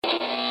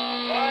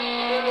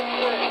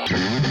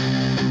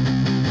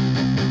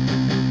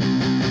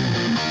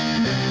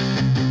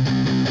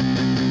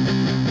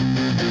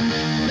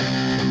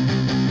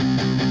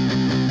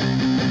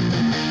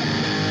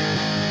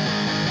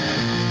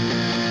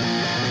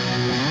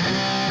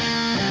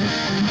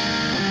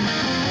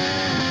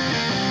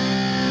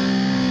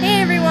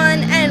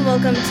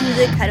welcome to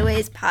the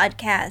Cutaways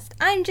Podcast.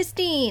 I'm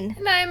Justine.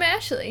 And I'm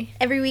Ashley.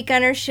 Every week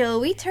on our show,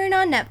 we turn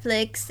on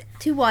Netflix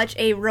to watch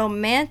a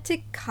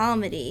romantic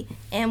comedy,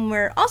 and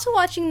we're also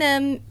watching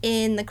them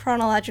in the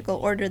chronological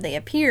order they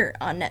appear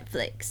on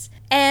Netflix.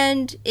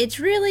 And it's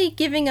really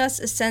giving us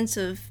a sense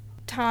of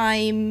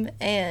time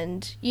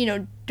and,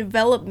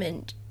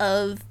 development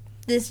of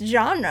this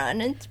genre, and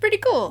it's pretty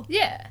cool.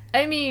 Yeah.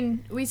 I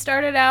mean, we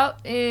started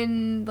out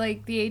in, the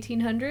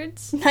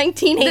 1800s.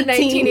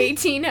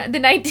 1918. The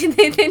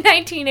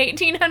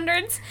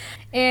 191800s.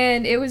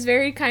 And it was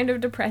very kind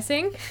of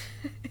depressing.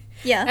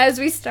 Yeah. As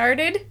we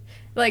started,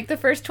 the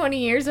first 20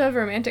 years of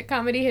romantic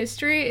comedy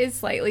history is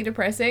slightly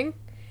depressing.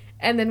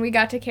 And then we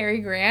got to Cary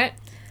Grant.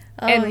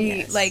 And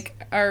we,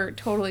 are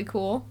totally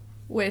cool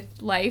with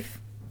life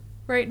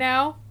right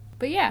now.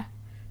 But yeah.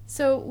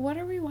 So, what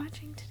are we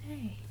watching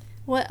today?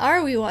 What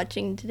are we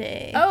watching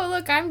today? Oh,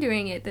 look, I'm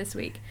doing it this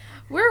week.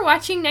 We're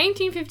watching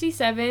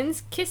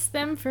 1957's Kiss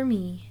Them For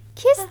Me.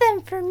 Kiss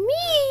them for me!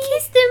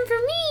 Kiss them for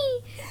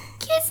me!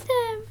 Kiss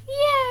them!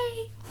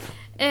 Yay!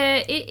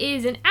 It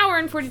is an hour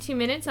and 42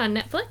 minutes on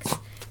Netflix.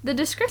 The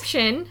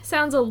description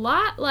sounds a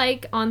lot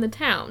like On the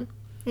Town,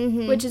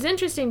 which is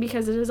interesting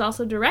because it is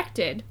also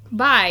directed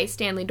by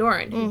Stanley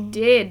Doran, who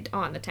did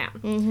On the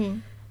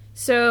Town.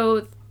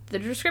 So the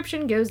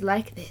description goes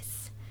like this.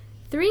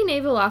 3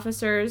 naval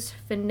officers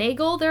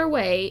finagle their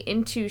way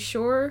into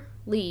shore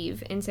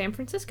leave in San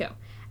Francisco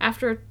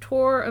after a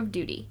tour of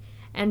duty,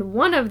 and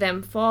one of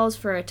them falls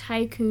for a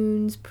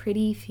tycoon's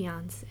pretty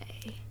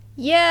fiancée.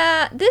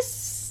 Yeah,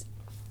 this,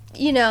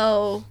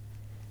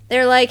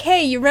 they're like,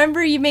 hey, you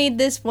remember you made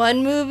this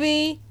one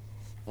movie?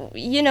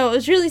 It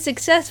was really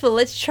successful.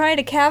 Let's try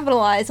to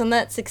capitalize on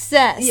that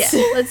success. Yeah,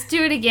 let's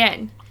do it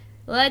again.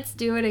 Let's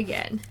do it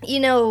again.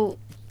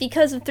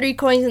 Because of 3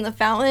 Coins in the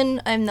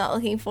Fountain, I'm not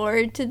looking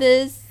forward to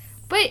this.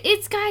 But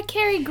it's got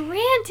Cary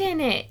Grant in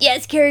it.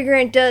 Yes, Cary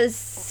Grant does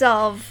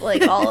solve,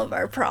 all of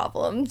our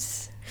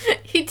problems.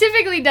 He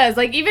typically does.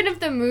 Even if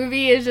the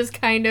movie is just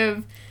kind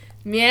of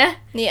meh,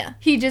 yeah,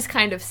 he just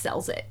kind of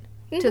sells it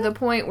to the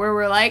point where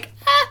we're like,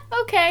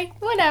 okay,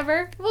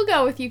 whatever. We'll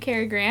go with you,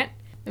 Cary Grant.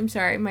 I'm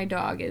sorry, my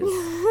dog is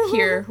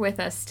here with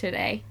us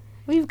today.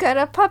 We've got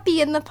a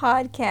puppy in the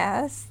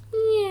podcast.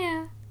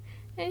 Yeah.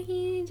 And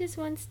he just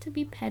wants to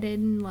be petted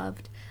and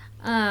loved.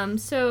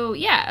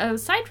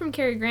 Aside from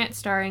Cary Grant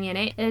starring in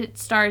it, it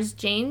stars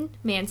Jane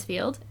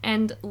Mansfield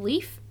and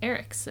Leif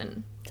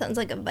Erikson. Sounds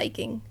like a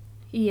Viking.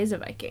 He is a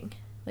Viking,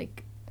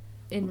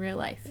 in real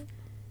life.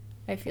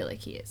 I feel like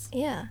he is.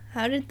 Yeah.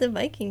 How did the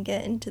Viking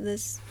get into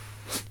this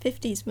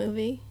 50s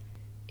movie?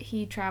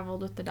 He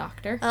traveled with the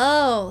Doctor.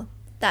 Oh,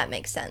 that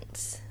makes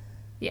sense.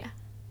 Yeah,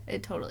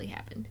 it totally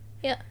happened.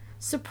 Yeah.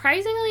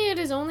 Surprisingly, it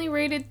is only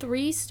rated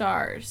 3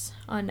 stars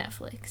on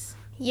Netflix.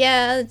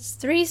 Yeah, it's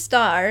 3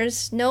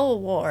 stars, no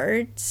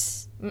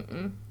awards.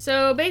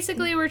 So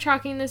basically, we're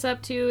chalking this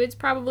up to it's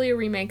probably a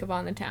remake of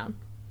On the Town.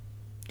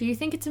 Do you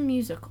think it's a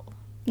musical?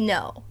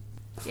 No.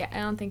 Yeah, I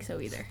don't think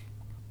so either.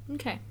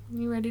 Okay,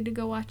 you ready to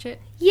go watch it?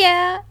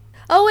 Yeah.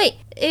 Oh, wait,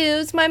 it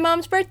was my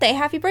mom's birthday.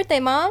 Happy birthday,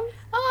 Mom.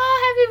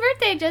 Oh, happy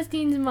birthday,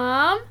 Justine's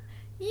mom.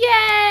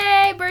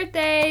 Yay,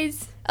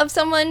 birthdays. Of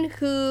someone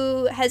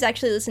who has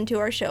actually listened to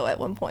our show at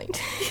one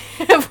point.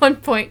 At one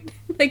point.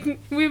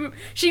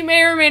 She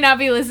may or may not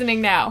be listening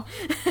now.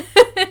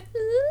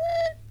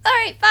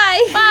 Alright,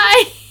 bye.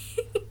 Bye.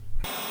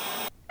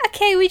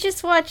 Okay, we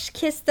just watched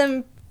Kiss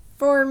Them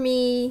For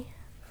Me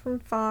from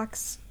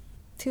Fox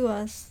to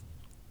us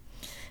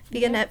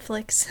via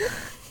Netflix.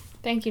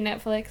 Thank you,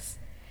 Netflix.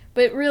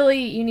 But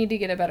really, you need to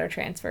get a better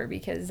transfer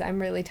because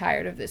I'm really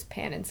tired of this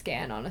pan and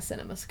scan on a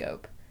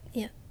CinemaScope.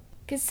 Yeah.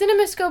 Because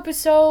CinemaScope is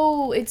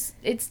so, it's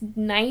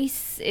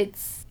nice,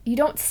 you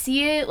don't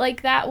see it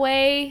that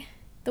way,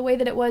 the way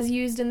that it was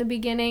used in the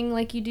beginning,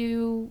 like you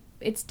do,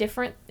 it's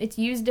different, it's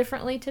used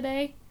differently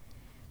today.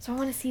 So I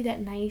want to see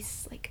that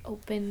nice,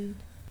 open,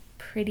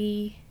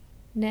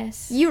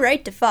 prettiness. You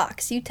write to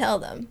Fox, you tell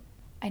them.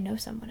 I know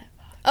someone at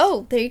Fox.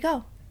 Oh, there you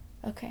go.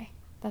 Okay,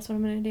 that's what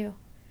I'm going to do.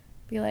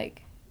 Be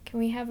like, can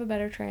we have a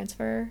better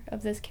transfer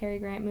of this Cary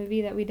Grant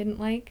movie that we didn't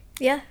like?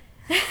 Yeah.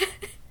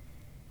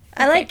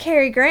 I like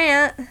Cary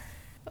Grant.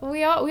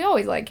 We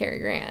always like Cary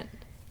Grant.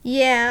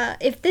 Yeah,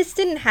 if this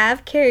didn't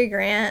have Cary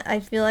Grant, I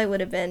feel I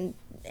would have been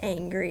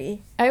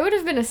angry. I would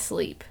have been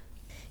asleep.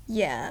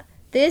 Yeah,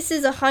 this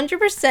is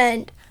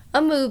 100%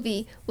 a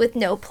movie with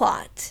no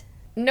plot.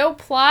 No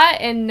plot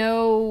and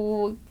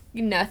no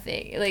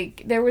nothing.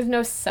 There was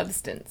no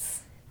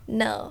substance.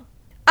 No.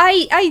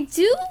 I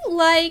do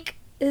like,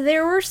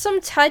 there were some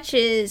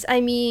touches,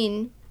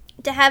 to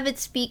have it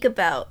speak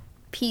about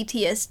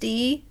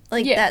PTSD,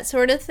 that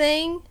sort of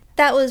thing.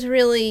 That was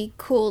really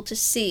cool to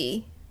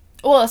see.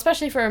 Well,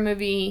 especially for a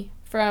movie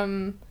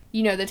from,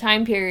 the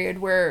time period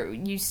where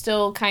you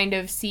still kind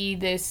of see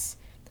this,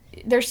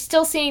 they're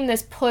still seeing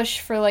this push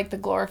for, the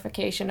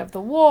glorification of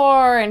the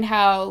war and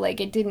how,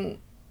 it didn't,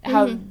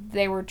 how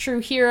they were true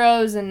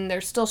heroes and they're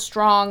still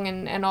strong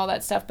and all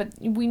that stuff. But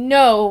we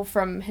know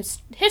from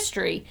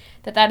history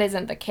that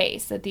isn't the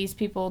case, that these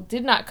people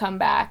did not come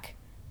back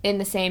in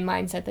the same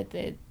mindset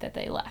that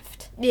they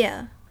left.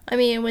 Yeah. I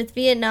mean, with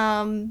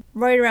Vietnam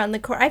right around the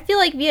corner, I feel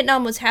like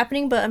Vietnam was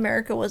happening, but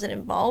America wasn't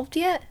involved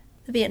yet.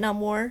 The Vietnam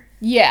War.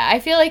 Yeah,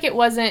 I feel like it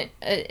wasn't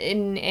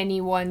in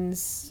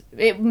anyone's...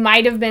 It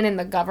might have been in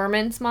the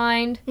government's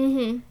mind,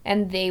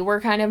 and they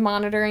were kind of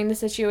monitoring the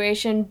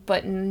situation,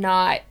 but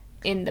not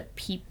in the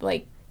people,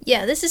 like...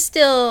 Yeah, this is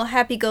still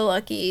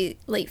happy-go-lucky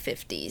late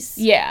 50s.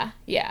 Yeah,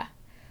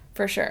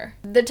 for sure.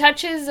 The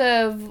touches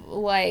of,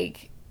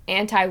 like,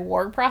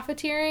 anti-war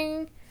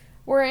profiteering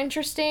were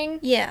interesting.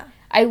 Yeah.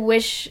 I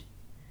wish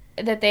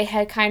that they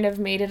had kind of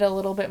made it a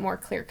little bit more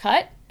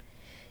clear-cut.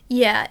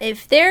 Yeah,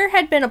 if there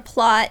had been a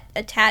plot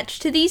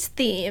attached to these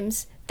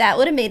themes, that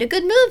would have made a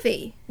good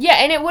movie. Yeah,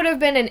 and it would have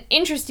been an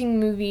interesting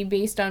movie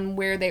based on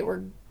where they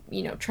were,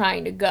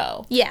 trying to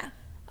go. Yeah.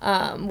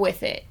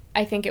 With it.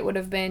 I think it would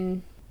have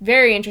been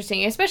very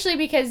interesting, especially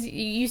because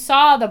you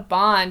saw the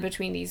bond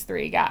between these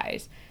three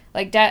guys.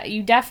 Like,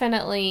 you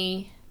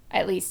definitely,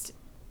 at least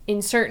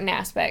in certain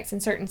aspects, in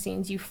certain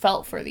scenes, you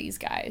felt for these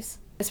guys.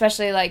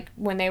 Especially, like,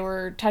 when they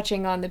were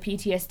touching on the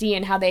PTSD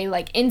and how they,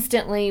 like,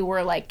 instantly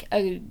were, like,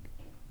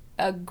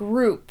 a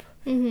group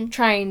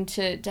trying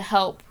to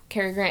help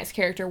Cary Grant's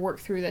character work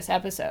through this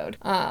episode,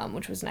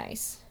 which was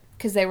nice.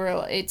 Because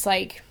it's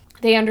like,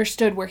 they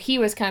understood where he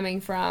was coming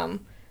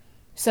from,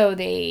 so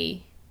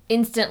they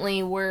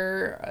instantly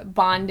were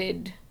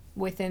bonded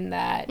within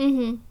that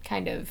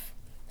kind of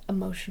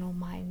emotional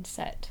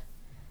mindset.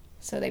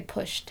 So they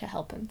pushed to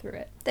help him through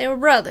it. They were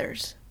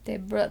brothers. They're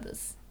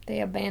brothers.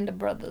 They're a band of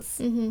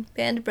brothers.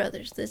 Band of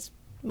Brothers this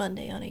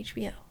Monday on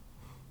HBO.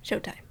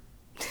 Showtime.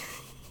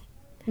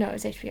 No,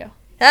 it's HBO.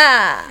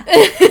 Ah!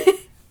 I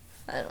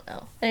don't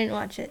know. I didn't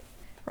watch it.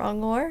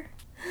 Wrong War?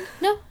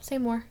 No,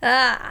 same war.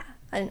 Ah!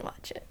 I didn't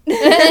watch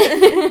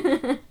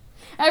it.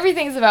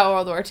 Everything's about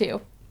World War II.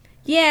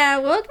 Yeah,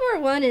 World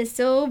War I is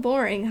so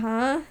boring,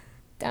 huh?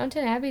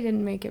 Downton Abbey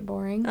didn't make it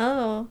boring.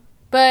 Oh.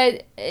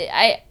 But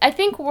I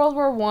think World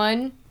War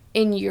I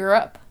in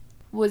Europe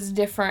was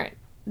different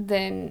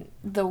than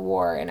the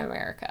war in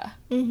America.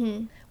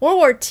 World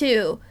War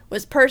II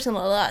was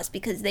personal to us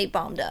because they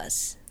bombed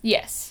us.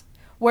 Yes.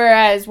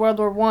 Whereas World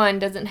War I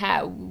doesn't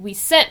have... We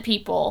sent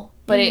people,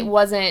 but it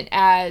wasn't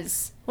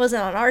as...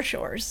 Wasn't on our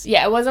shores.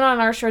 Yeah, it wasn't on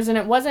our shores, and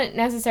it wasn't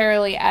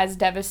necessarily as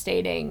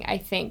devastating, I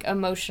think,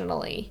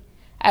 emotionally,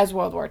 as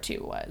World War II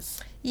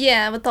was.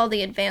 Yeah, with all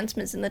the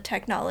advancements in the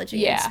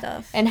technology and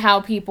stuff. And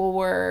how people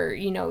were,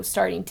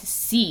 starting to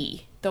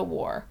see the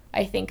war.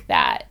 I think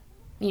that,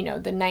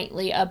 the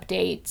nightly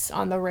updates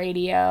on the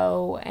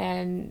radio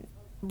and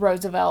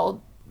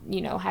Roosevelt,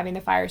 having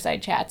the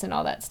fireside chats and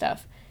all that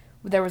stuff.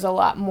 There was a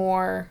lot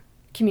more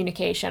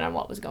communication on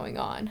what was going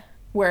on.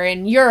 Where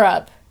in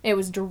Europe, it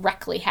was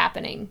directly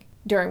happening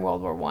during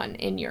World War I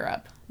in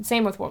Europe.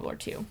 Same with World War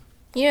II.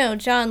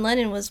 John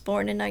Lennon was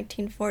born in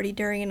 1940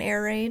 during an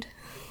air raid.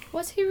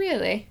 Was he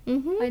really?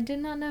 I did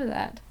not know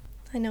that.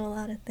 I know a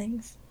lot of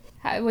things.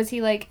 Was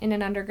he, like, in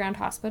an underground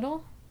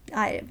hospital?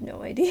 I have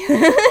no idea.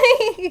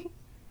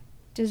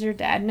 Does your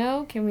dad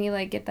know? Can we,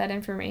 like, get that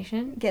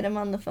information? Get him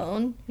on the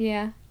phone?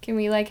 Yeah. Can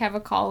we, like, have a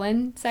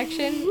call-in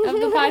section of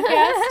the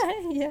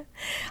podcast? Yeah.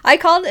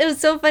 It was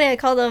so funny, I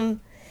called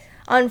him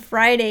on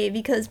Friday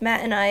because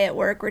Matt and I at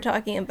work were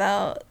talking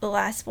about The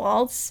Last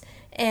Waltz,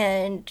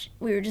 and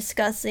we were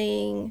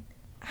discussing...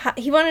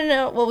 he wanted to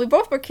know... Well, we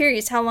both were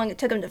curious how long it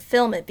took him to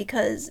film it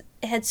because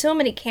it had so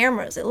many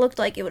cameras, it looked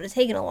like it would have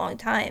taken a long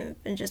time.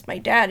 And just my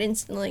dad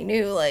instantly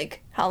knew,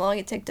 like, how long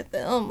it took to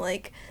film.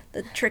 Like,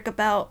 the trick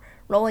about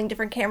rolling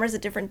different cameras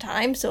at different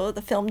times so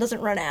the film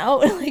doesn't run out.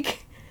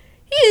 Like,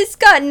 he's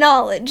got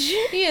knowledge.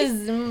 He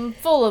is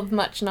full of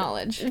much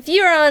knowledge. If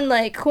you're on,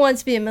 like, Who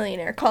Wants to Be a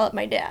Millionaire, call up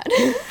my dad.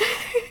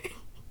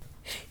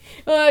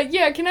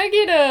 Yeah, can I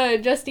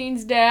get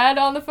Justine's dad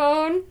on the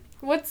phone?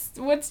 What's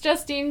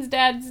Justine's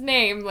dad's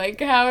name?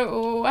 Like,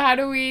 how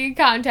do we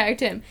contact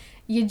him?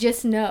 You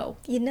just know.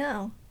 You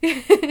know.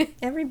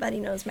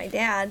 Everybody knows my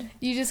dad.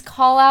 You just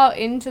call out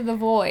into the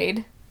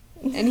void,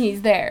 and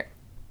he's there.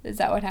 Is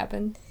that what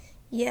happened?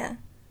 Yeah.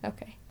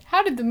 Okay.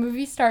 How did the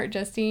movie start,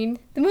 Justine?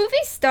 The movie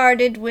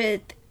started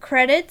with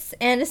credits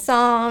and a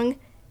song,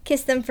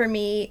 Kiss Them For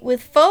Me,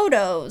 with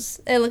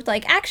photos. It looked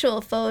like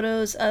actual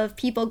photos of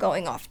people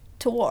going off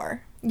to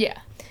war. Yeah.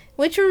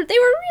 They were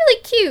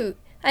really cute.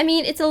 I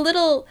mean,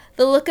 the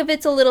look of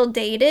it's a little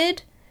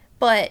dated,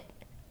 but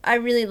I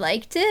really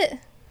liked it.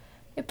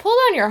 It pulled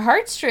on your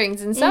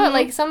heartstrings, and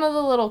like some of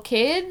the little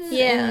kids,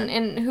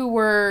 and who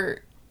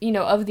were,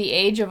 of the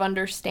age of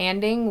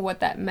understanding what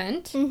that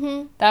meant.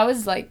 That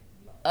was like,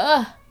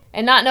 ugh.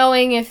 And not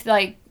knowing if,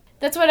 like,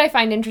 that's what I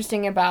find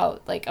interesting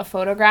about, like, a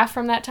photograph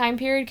from that time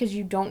period, because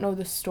you don't know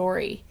the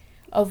story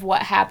of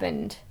what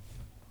happened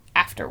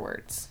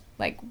afterwards.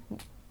 Like,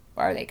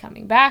 are they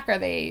coming back? Are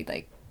they,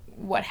 like,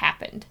 what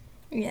happened?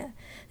 Yeah.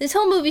 This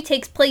whole movie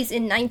takes place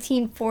in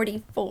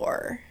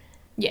 1944.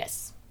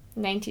 Yes.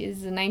 This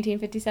is a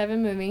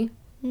 1957 movie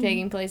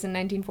taking place in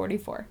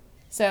 1944.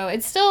 So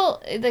it's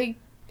still, like,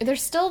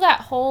 there's still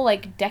that whole,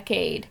 like,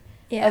 decade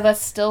of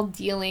us still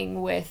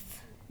dealing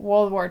with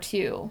World War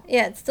II.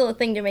 Yeah, it's still a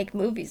thing to make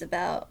movies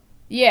about.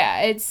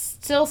 Yeah, it's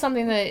still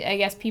something that I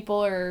guess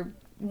people are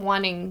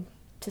wanting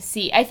to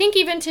see. I think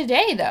even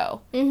today,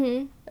 though,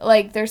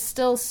 like, there's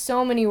still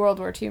so many World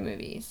War II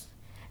movies.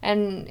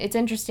 And it's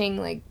interesting,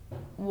 like,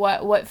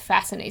 what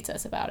fascinates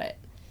us about it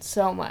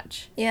so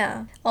much.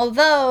 Yeah.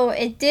 Although,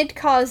 it did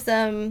cause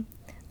them,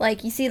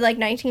 like, you see, like,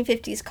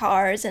 1950s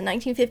cars and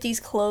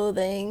 1950s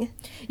clothing.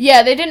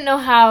 Yeah, they didn't know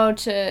how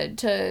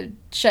to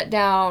shut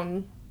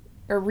down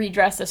or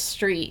redress a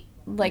street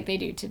like they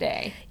do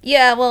today.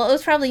 Yeah, well, it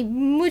was probably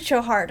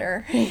mucho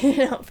harder,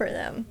 for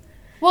them.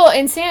 Well,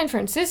 in San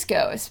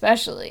Francisco,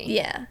 especially.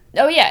 Yeah.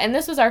 Oh, yeah, and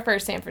this was our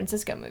first San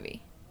Francisco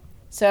movie.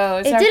 So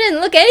it didn't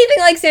look anything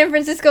like San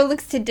Francisco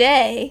looks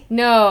today.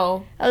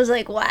 No. I was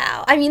like,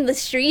 wow. I mean, the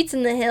streets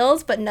and the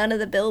hills, but none of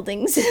the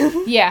buildings.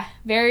 Yeah,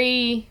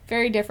 very,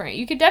 very different.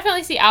 You could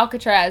definitely see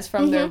Alcatraz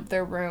from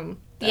their room.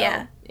 Though,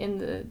 yeah.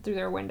 Through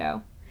their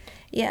window.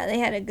 Yeah, they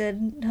had a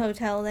good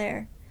hotel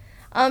there.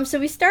 So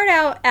we start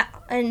out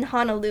in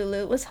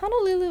Honolulu. Was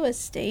Honolulu a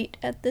state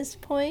at this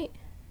point?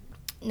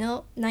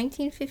 No,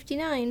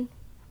 1959.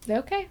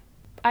 Okay.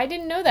 I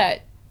didn't know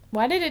that.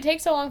 Why did it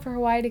take so long for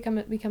Hawaii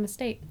to become a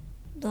state?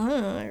 I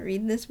don't know.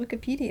 Read this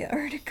Wikipedia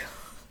article.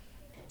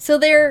 So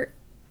they're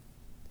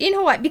in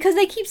Hawaii, because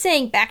they keep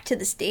saying back to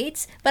the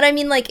States, but I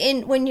mean, like,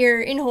 when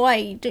you're in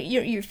Hawaii,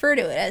 you refer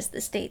to it as the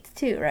States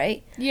too,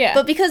 right? Yeah.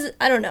 But because,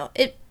 I don't know,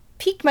 it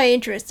piqued my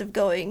interest of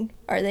going,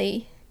 are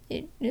they...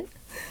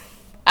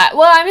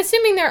 Well, I'm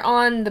assuming they're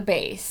on the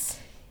base.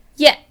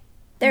 Yeah.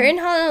 They're in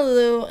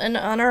Honolulu, and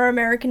on our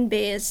American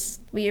base,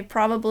 we are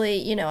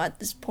probably, at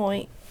this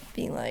point,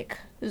 being like,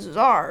 this is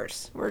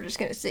ours. We're just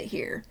gonna sit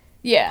here.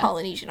 Yeah.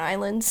 Polynesian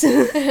Islands.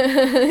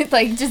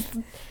 Like, just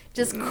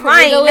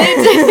mine.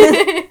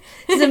 This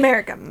is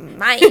America.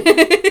 Mine.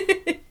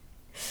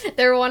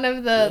 They're one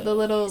of the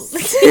little...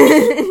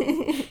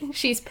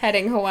 She's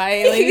petting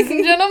Hawaii, ladies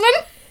and gentlemen.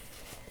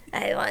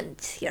 I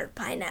want your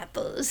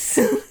pineapples.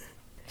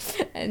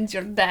 And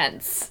your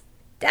dance.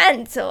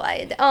 Dance,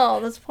 Hawaii. Oh,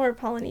 those poor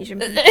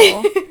Polynesian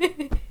people.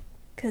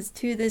 Because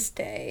to this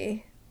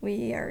day,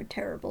 we are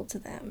terrible to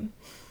them.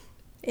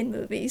 In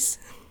movies.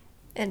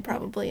 And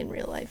probably in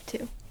real life,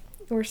 too.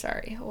 We're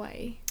sorry,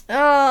 Hawaii.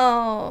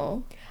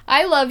 Oh.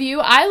 I love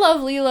you. I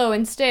love Lilo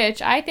and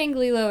Stitch. I think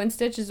Lilo and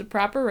Stitch is a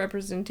proper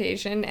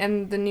representation,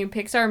 and the new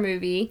Pixar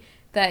movie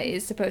that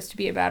is supposed to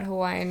be about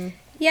Hawaiian.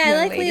 Yeah, I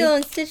like Lilo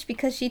and Stitch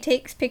because she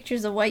takes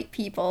pictures of white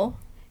people.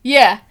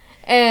 Yeah,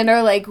 and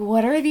are like,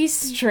 what are these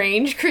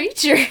strange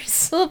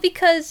creatures? Well,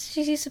 because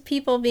she's used to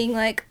people being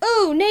like,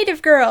 oh,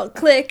 native girl,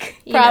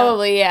 click.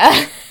 Probably,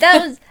 yeah.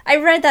 I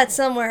read that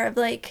somewhere of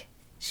like,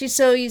 she's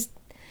so used,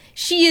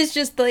 she is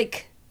just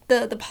like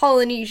the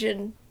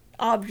Polynesian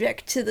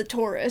object to the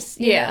tourists,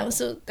 you know?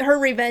 So her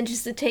revenge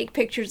is to take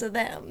pictures of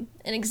them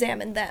and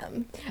examine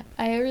them.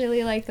 I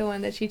really like the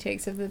one that she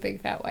takes of the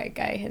big fat white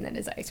guy and then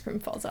his ice cream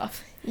falls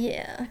off.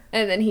 Yeah.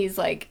 And then he's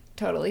like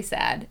totally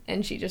sad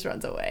and she just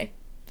runs away.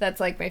 That's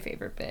like my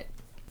favorite bit.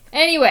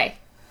 Anyway.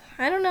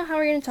 I don't know how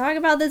we're going to talk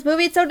about this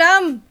movie. It's so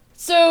dumb.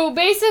 So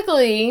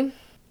basically,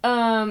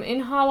 in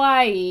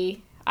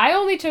Hawaii, I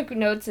only took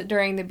notes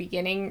during the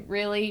beginning,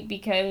 really,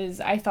 because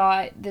I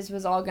thought this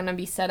was all going to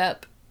be set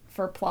up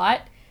for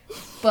plot.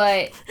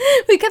 But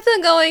we kept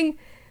on going,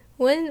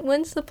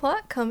 when's the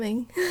plot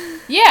coming?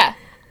 Yeah.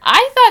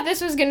 I thought this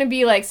was going to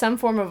be like some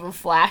form of a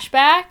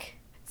flashback.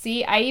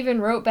 See, I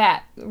even wrote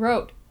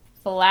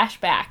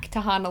flashback to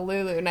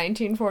Honolulu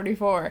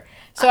 1944.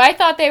 So I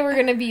thought they were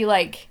going to be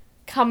like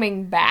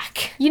coming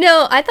back. You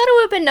know, I thought it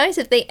would have been nice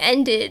if they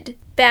ended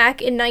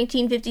back in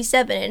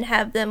 1957 and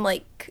have them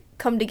like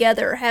come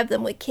together or have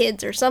them with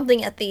kids or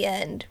something at the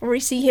end. Where we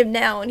see him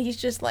now and he's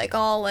just like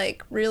all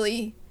like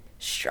really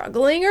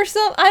struggling or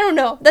something. I don't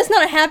know. That's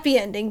not a happy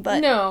ending,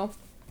 but... No.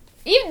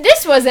 Even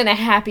this wasn't a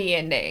happy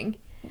ending.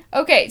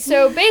 Okay,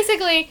 so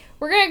basically,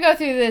 we're going to go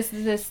through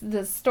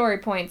the story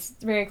points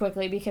very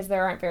quickly because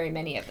there aren't very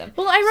many of them.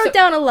 Well, I wrote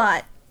down a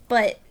lot,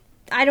 but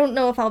I don't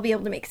know if I'll be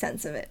able to make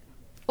sense of it.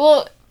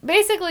 Well,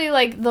 basically,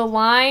 like, the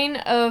line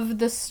of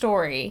the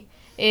story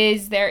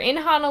is they're in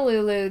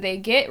Honolulu, they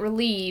get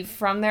leave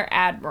from their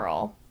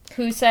admiral,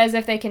 who says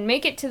if they can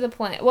make it to the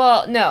planet...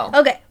 Well, no.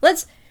 Okay,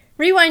 let's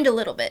rewind a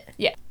little bit.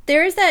 Yeah.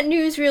 There's that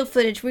newsreel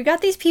footage. We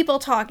got these people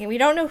talking. We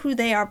don't know who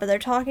they are, but they're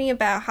talking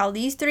about how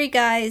these three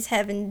guys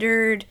have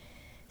endured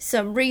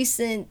some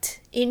recent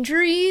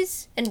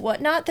injuries and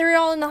whatnot. They're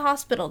all in the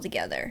hospital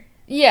together.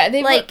 Yeah,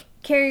 they like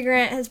Cary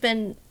Grant has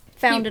been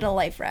found in a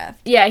life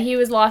raft. Yeah, he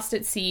was lost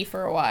at sea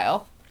for a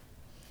while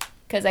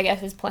because I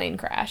guess his plane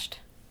crashed.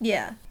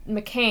 Yeah.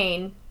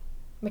 McCann,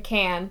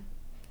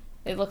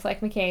 it looks like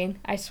McCain.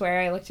 I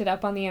swear, I looked it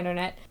up on the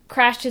internet.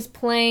 Crashed his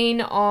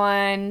plane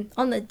on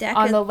the deck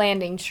on the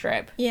landing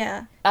strip.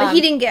 Yeah, but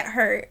he didn't get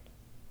hurt.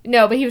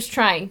 No, but he was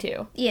trying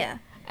to. Yeah.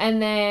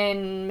 And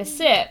then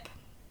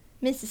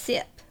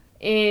Mississippi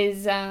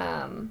is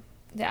I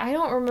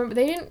don't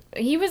remember.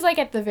 He was like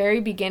at the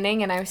very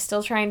beginning, and I was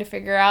still trying to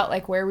figure out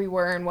like where we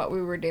were and what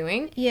we were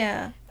doing.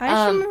 Yeah, I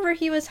just remember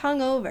he was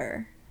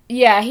hungover.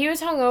 Yeah, he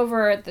was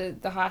hungover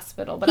at the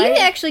hospital. But he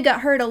actually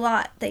got hurt a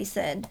lot, they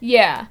said.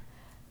 Yeah.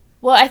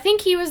 Well, I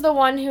think he was the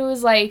one who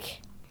was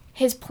like,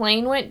 his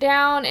plane went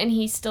down and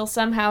he still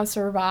somehow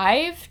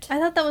survived. I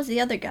thought that was the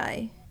other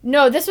guy.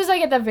 No, this was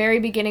like at the very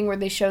beginning where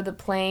they showed the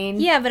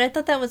plane. Yeah, but I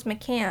thought that was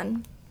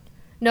McCann.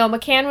 No,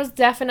 McCann was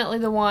definitely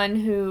the one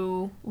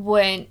who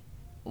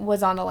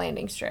was on the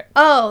landing strip.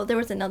 Oh, there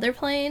was another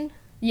plane?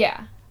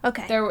 Yeah.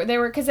 Okay. They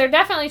were because they're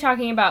definitely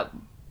talking about.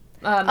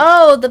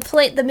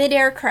 The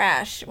mid-air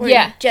crash where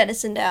he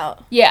jettisoned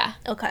out. Yeah.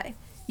 Okay.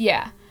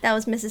 Yeah. That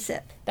was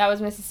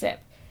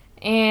Mississippi.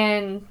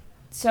 And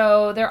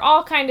so they're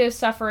all kind of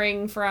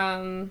suffering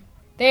from.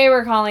 They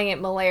were calling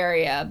it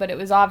malaria, but it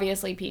was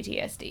obviously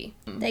PTSD.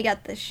 They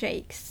got the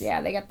shakes.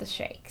 Yeah, they got the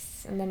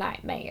shakes and the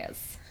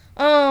nightmares.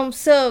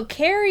 So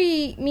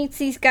Carrie meets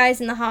these guys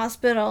in the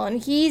hospital,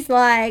 and he's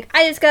like,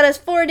 I just got us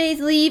 4 days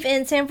leave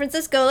in San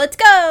Francisco, let's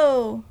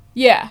go!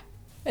 Yeah.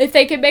 If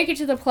they could make it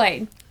to the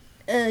plane.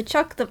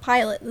 Chuck the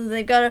pilot,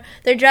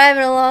 they're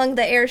driving along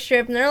the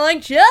airstrip, and they're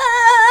like, Chuck!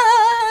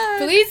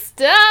 Please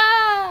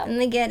stop!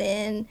 And they get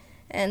in,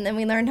 and then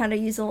we learn how to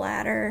use a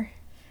ladder.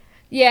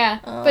 Yeah,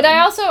 but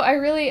I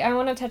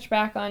want to touch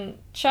back on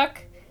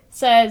Chuck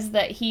says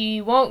that he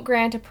won't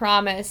grant a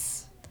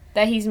promise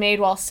that he's made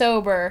while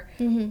sober,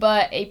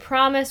 but a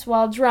promise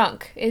while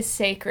drunk is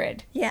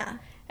sacred. Yeah.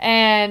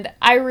 And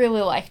I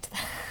really liked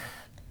that.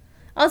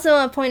 Also,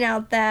 I want to point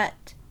out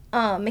that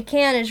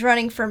McCann is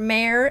running for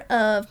mayor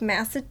of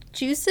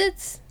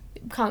Massachusetts.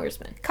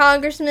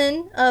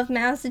 Congressman of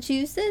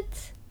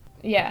Massachusetts.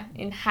 Yeah,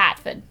 in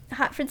Hartford.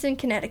 Hartford's in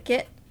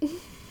Connecticut.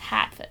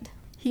 Hartford.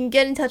 He can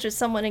get in touch with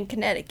someone in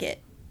Connecticut,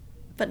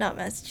 but not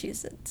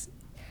Massachusetts.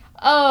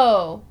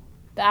 Oh,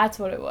 that's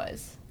what it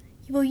was.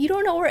 Well, you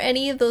don't know where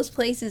any of those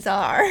places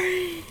are.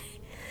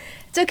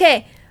 It's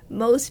okay.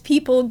 Most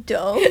people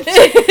don't.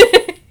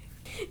 The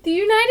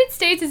United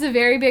States is a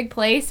very big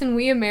place, and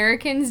we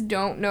Americans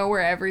don't know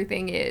where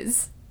everything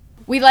is.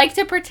 We like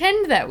to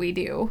pretend that we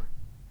do.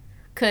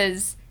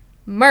 'Cause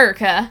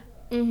America.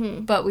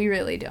 But we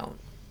really don't.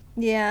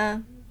 Yeah.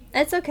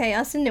 It's okay.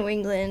 Us in New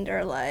England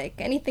are like,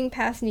 anything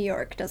past New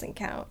York doesn't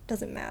count.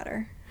 Doesn't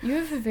matter. You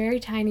have a very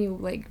tiny,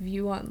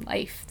 view on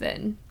life,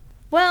 then.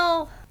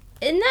 Well,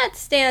 in that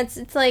stance,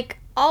 it's like,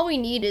 all we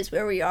need is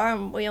where we are,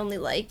 and we only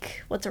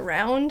like what's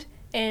around.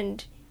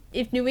 And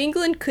if New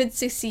England could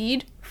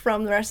secede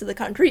from the rest of the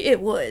country, it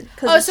would.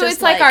 Oh, so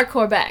it's like our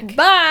Quebec.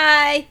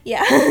 Bye!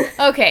 Yeah.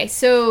 Okay,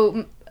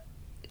 so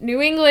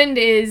New England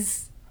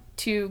is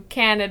to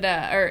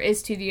Canada, or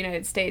is to the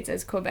United States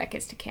as Quebec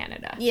is to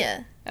Canada.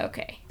 Yeah.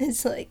 Okay.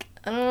 It's like,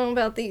 I don't know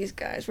about these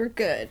guys. We're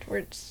good.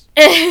 We're just...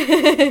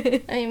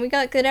 I mean, we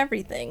got good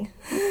everything.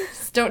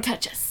 Just don't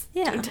touch us.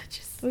 Yeah. Don't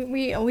touch us.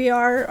 We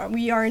are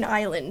an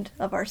island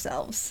of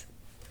ourselves.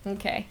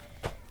 Okay.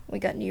 We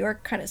got New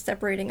York kind of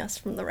separating us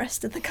from the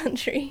rest of the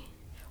country.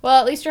 Well,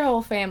 at least your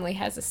whole family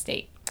has a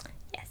state.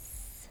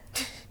 Yes.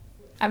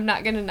 I'm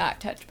not going to not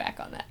touch back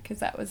on that,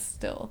 because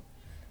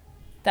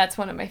that's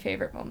one of my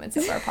favorite moments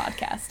of our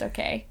podcast,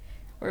 okay?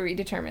 Where we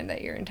determined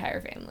that your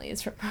entire family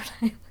is from Rhode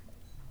Island.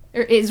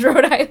 Or is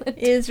Rhode Island.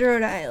 Is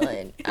Rhode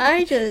Island.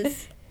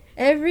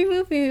 Every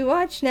movie we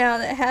watch now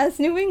that has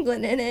New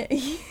England in it.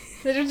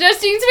 There's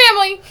Justine's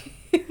family.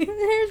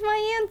 There's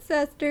my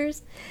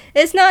ancestors.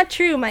 It's not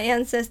true, my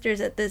ancestors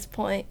at this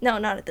point. No,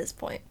 not at this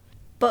point.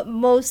 But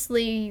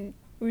mostly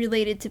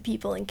related to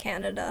people in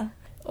Canada.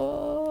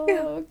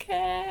 Oh,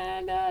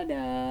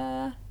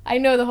 Canada. I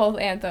know the whole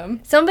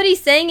anthem. Somebody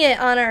sang it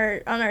on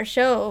our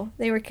show.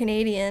 They were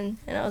Canadian.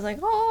 And I was like,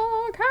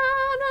 oh, Canada.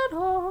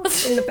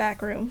 In the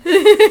back room.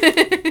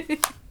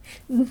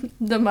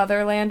 The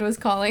motherland was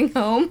calling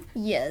home.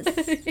 Yes.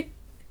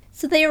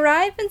 So they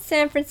arrive in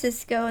San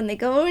Francisco, and they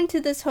go into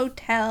this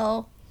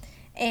hotel,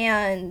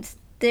 and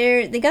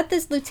they got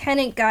this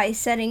lieutenant guy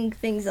setting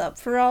things up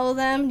for all of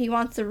them. He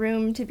wants the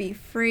room to be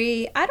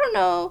free. I don't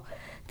know.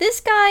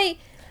 This guy,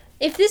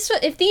 if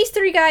these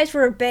three guys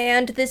were a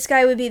band, this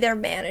guy would be their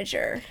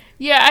manager.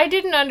 Yeah, I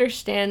didn't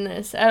understand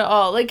this at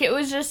all. It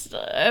was just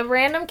a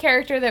random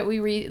character that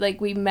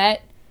we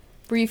met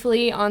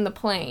briefly on the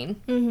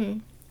plane. Mm-hmm.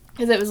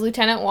 Because it was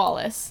Lieutenant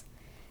Wallace.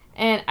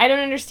 And I don't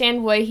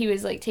understand why he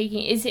was,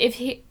 taking... was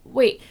he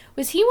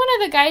one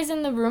of the guys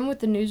in the room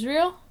with the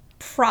newsreel?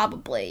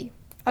 Probably.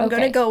 I'm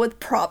gonna go with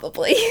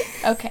probably.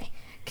 Okay.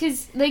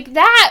 Because,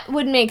 that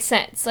would make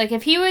sense.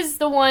 If he was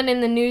the one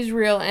in the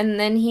newsreel and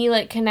then he,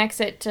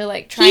 connects it to,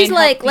 try He's and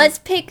help let's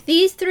pick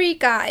these three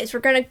guys. We're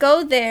gonna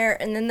go there,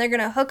 and then they're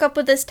gonna hook up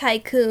with this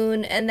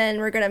tycoon, and then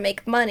we're gonna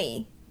make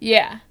money.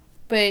 Yeah.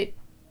 But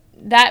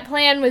that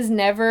plan was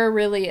never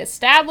really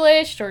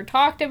established or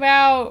talked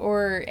about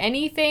or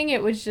anything.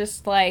 It was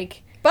just bye!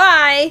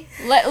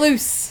 Let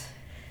loose.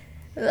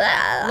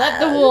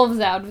 Let the wolves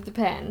out with the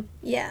pen.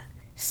 Yeah.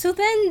 So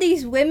then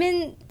these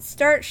women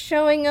start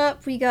showing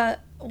up. We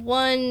got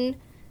one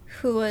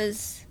who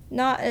was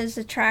not as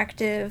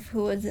attractive,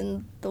 who was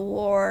in the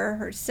war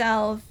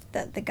herself,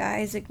 that the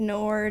guys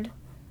ignored.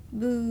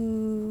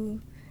 Boo.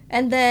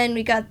 And then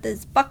we got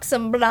this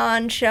buxom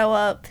blonde show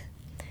up.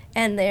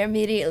 And they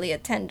immediately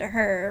attend to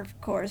her, of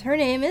course. Her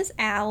name is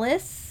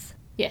Alice.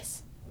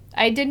 Yes.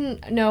 I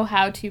didn't know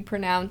how to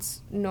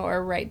pronounce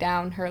nor write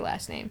down her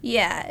last name.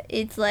 Yeah,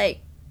 it's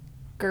like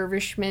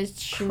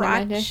Cratchly?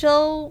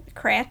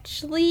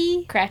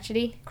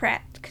 Cratchety?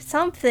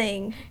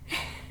 Something.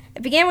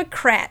 It began with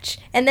Cratch,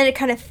 and then it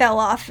kind of fell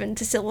off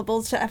into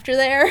syllables after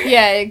there.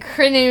 Yeah,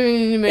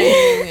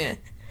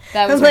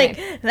 that was I was like,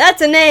 name.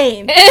 That's a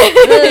name.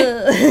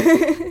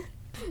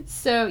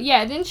 So,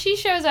 yeah, then she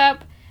shows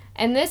up,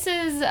 and this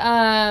is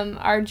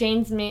our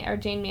Jane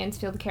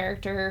Mansfield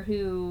character,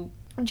 who...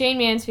 Jane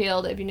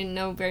Mansfield, if you didn't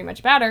know very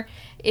much about her,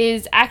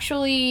 is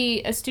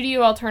actually a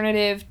studio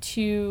alternative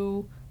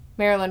to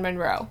Marilyn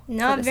Monroe.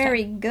 Not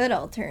very good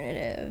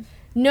alternative.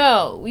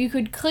 No, you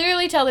could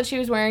clearly tell that she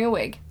was wearing a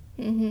wig.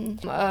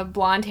 Mm-hmm. A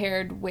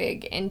blonde-haired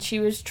wig, and she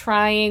was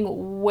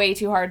trying way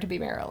too hard to be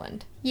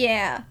Marilyn.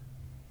 Yeah.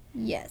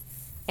 Yes.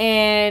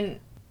 And...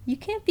 You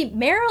can't be...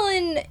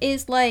 Marilyn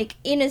is, like,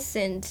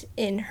 innocent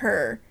in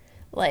her,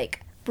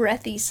 like,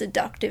 breathy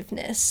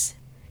seductiveness.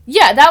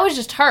 Yeah, that was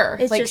just her.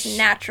 It's like, just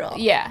natural.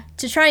 Yeah.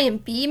 To try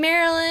and be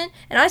Marilyn,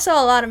 and I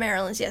saw a lot of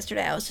Marilyns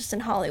yesterday. I was just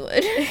in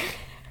Hollywood.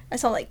 I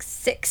saw like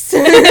 6.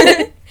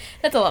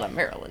 That's a lot of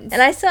Marilyns.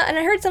 And I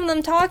heard some of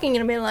them talking,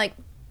 and I'm like,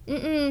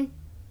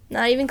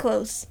 not even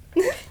close.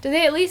 Do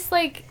they at least,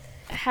 like,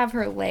 have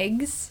her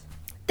legs?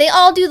 They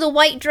all do the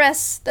white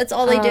dress. That's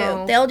all they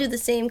Oh. do. They all do the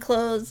same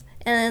clothes,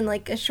 and then,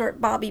 like, a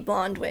short bobby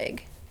blonde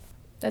wig.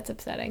 That's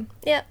upsetting.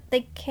 Yeah,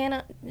 they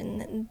cannot...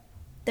 And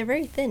they're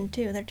very thin,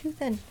 too. They're too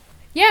thin.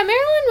 Yeah,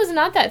 Marilyn was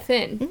not that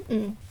thin.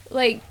 Mm-mm.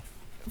 Like,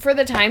 for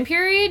the time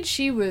period,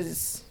 she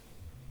was...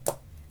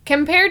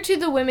 Compared to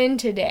the women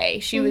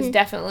today, she was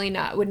definitely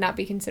would not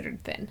be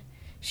considered thin.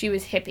 She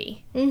was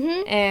hippie.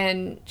 Mm-hmm.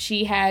 And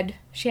she had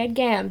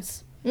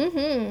gams.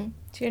 Mm-hmm.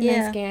 She had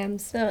nice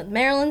gams. So,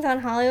 Marilyn's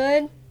on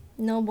Hollywood,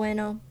 no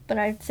bueno. But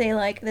I'd say,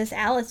 like, this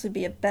Alice would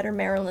be a better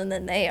Marilyn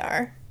than they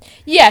are.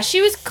 Yeah, she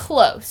was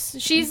close.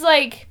 She's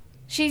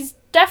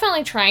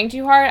definitely trying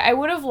too hard. I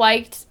would have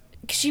liked...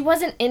 She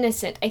wasn't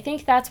innocent. I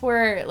think that's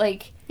where,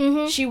 like,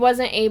 she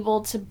wasn't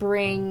able to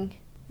bring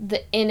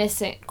the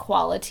innocent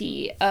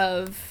quality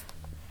of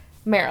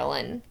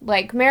Marilyn.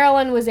 Like,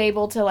 Marilyn was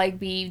able to, like,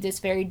 be this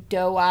very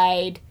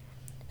doe-eyed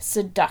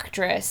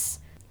seductress,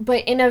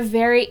 but in a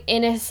very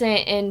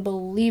innocent and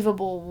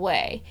believable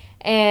way.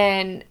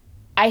 And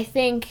I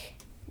think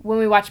when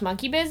we watch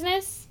Monkey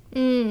Business,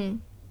 when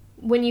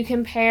you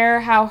compare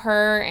how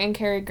her and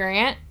Cary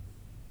Grant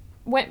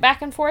went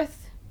back and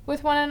forth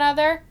with one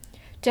another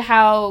to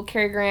how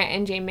Cary Grant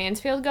and Jane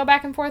Mansfield go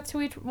back and forth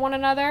to one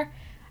another,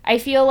 I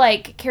feel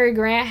like Cary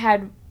Grant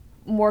had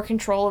more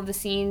control of the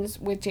scenes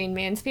with Jane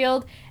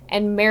Mansfield,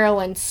 and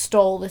Marilyn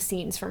stole the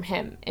scenes from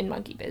him in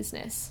Monkey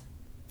Business.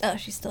 Oh,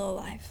 she's still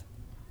alive.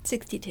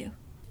 62.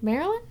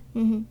 Marilyn?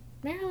 Mm-hmm.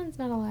 Marilyn's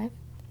not alive.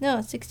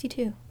 No,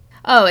 62.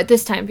 Oh, at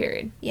this time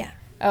period. Yeah.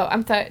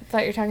 Oh, thought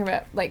you were talking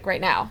about, like,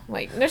 right now.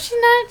 Like, no, she's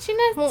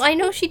not. Well, I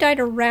know she died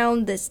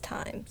around this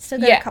time. Still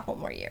got a couple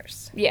more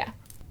years. Yeah.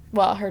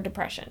 Well, her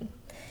depression.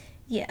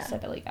 Yeah.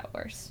 Steadily got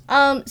worse.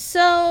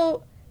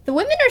 So the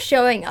women are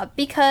showing up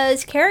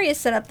because Carrie has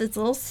set up this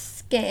little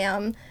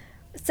scam,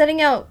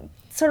 setting out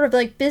sort of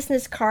like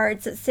business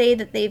cards that say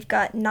that they've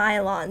got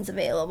nylons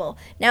available.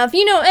 Now, if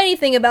you know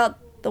anything about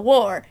the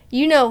war,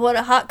 you know what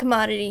a hot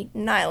commodity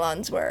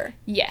nylons were.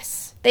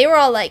 Yes. They were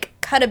all like,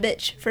 cut a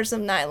bitch for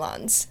some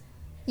nylons.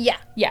 Yeah.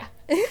 Yeah.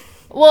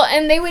 Well,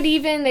 and they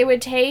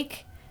would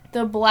take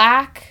the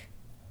black,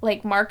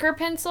 like, marker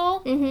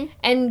pencil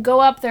and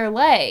go up their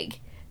leg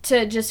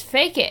to just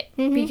fake it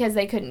because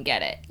they couldn't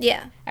get it.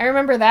 Yeah. I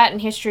remember that in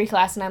history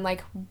class, and I'm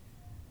like,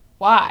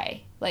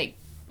 why? Like,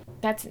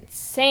 that's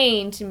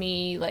insane to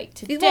me, like,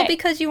 today. Well,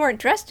 because you weren't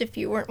dressed if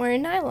you weren't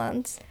wearing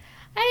nylons.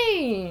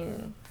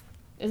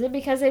 Is it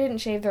because they didn't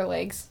shave their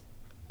legs?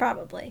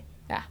 Probably.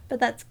 Yeah. But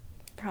that's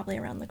probably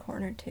around the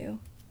corner, too.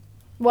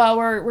 Well,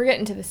 we're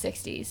getting to the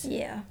 60s.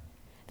 Yeah.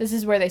 This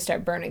is where they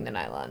start burning the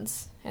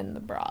nylons and the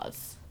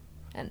bras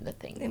and the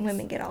things. And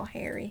women get all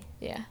hairy.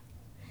 Yeah.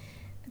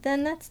 But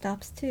then that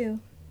stops,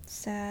 too.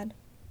 Sad.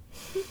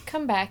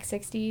 Come back,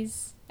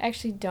 60s.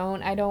 Actually,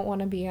 don't. I don't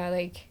want to be,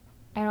 I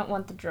don't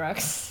want the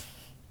drugs.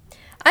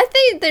 I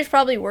think there's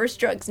probably worse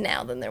drugs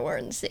now than there were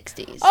in the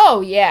 60s. Oh,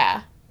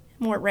 yeah.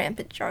 More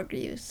rampant drug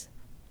use.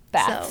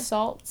 Bath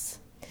salts.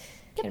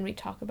 Can we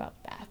talk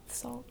about bath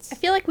salts? I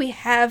feel like we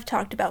have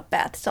talked about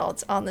bath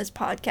salts on this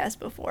podcast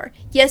before.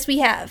 Yes, we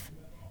have.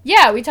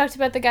 Yeah, we talked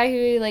about the guy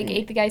who,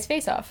 ate the guy's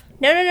face off.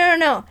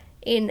 No.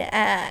 In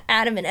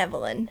Adam and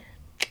Evelyn.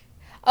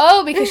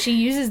 Oh, because she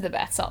uses the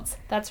bath salts.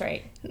 That's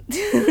right.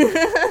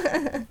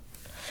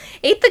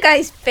 Ate the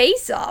guy's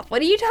face off.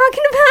 What are you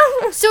talking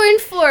about? So in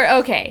Florida,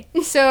 okay.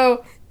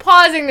 So,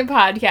 pausing the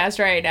podcast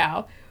right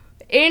now.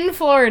 In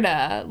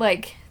Florida,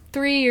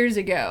 3 years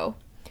ago,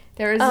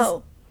 there was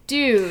this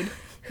dude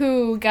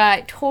who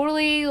got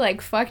totally,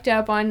 fucked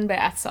up on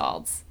bath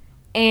salts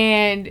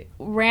and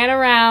ran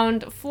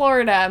around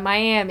Florida,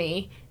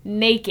 Miami,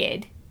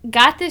 naked.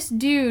 Got this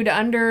dude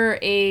under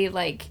a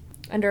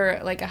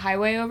under, like, a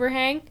highway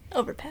overhang.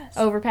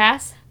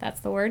 Overpass. That's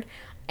the word.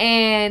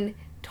 And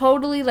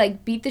totally,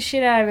 like, beat the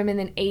shit out of him and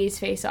then ate his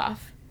face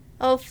off.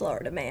 Oh,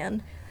 Florida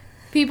man.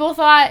 People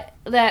thought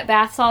that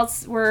bath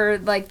salts were,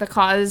 like, the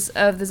cause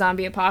of the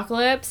zombie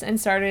apocalypse and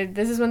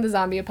this is when the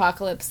zombie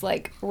apocalypse,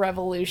 like,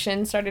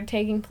 revolution started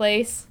taking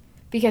place,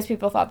 because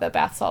people thought that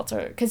bath salts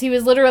because he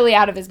was literally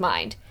out of his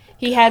mind.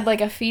 He had,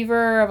 like, a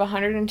fever of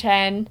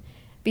 110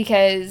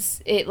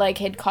 because it, like,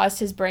 had caused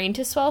his brain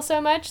to swell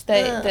so much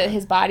that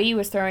his body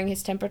was throwing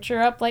his temperature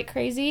up like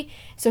crazy,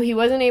 so he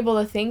wasn't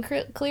able to think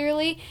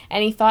clearly,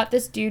 and he thought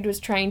this dude was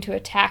trying to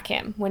attack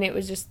him when it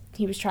was just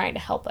he was trying to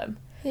help him.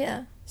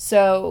 Yeah.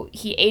 So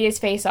he ate his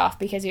face off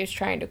because he was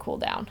trying to cool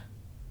down.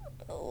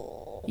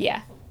 Oh.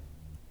 Yeah.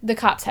 The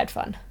cops had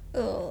fun.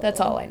 Oh. That's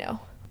all I know.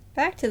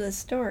 Back to the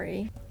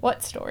story.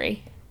 What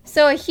story?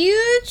 So a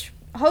huge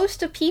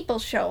host of people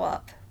show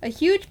up. A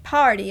huge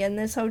party in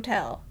this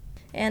hotel.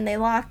 And they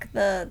lock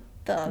the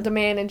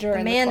manager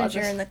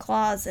in the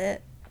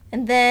closet.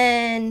 And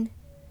then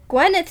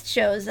Gwyneth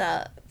shows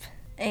up.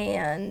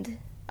 And...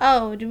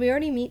 Oh, did we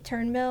already meet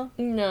Turnbill?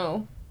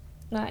 No.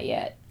 Not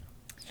yet.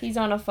 He's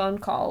on a phone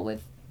call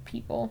with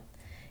people.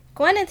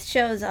 Gwyneth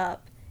shows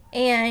up,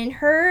 and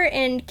her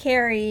and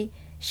Carrie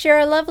share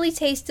a lovely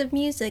taste of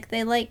music.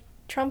 They like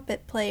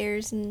trumpet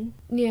players and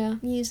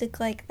music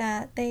like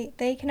that.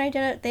 They can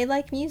identify. They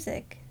like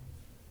music.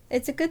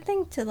 It's a good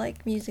thing to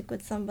like music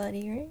with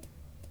somebody, right?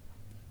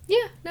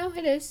 Yeah, no,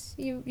 it is.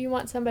 You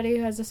want somebody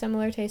who has a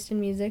similar taste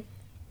in music,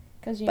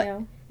 because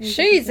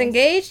she's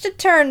engaged to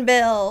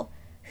Turnbill,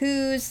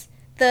 who's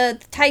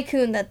the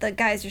tycoon that the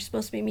guys are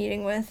supposed to be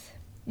meeting with.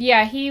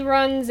 Yeah, he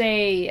runs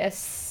a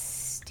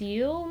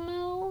steel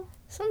mill?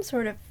 Some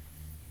sort of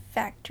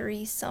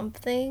factory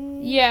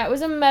something. Yeah, it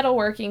was a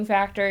metalworking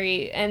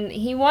factory, and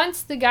he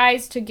wants the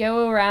guys to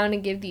go around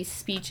and give these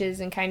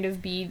speeches and kind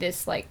of be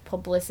this, like,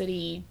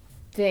 publicity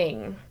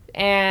thing.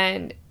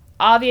 And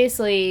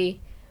obviously,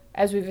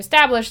 as we've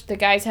established, the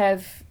guys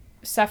have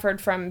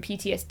suffered from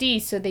PTSD,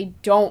 so they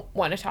don't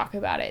want to talk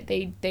about it.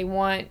 They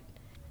want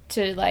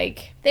to,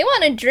 like... They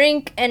want to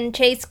drink and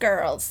chase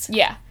girls.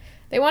 Yeah.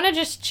 They want to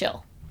just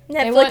chill.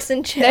 Netflix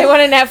and chill. They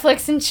want to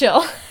Netflix and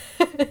chill.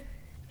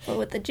 But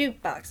with a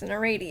jukebox and a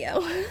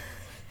radio.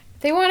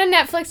 They want a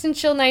Netflix and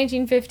chill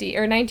 1950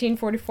 or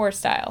 1944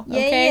 style,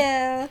 okay?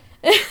 Yeah.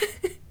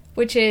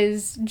 Which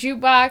is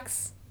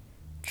jukebox,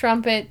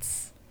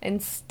 trumpets,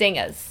 and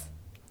stingers.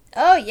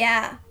 Oh,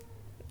 yeah.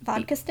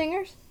 Vodka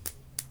stingers?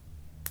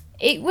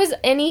 It was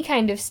any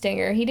kind of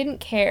stinger. He didn't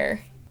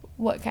care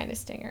what kind of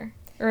stinger.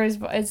 Or is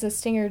a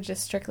stinger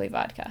just strictly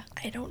vodka?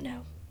 I don't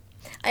know.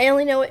 I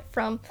only know it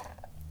from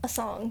a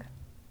song.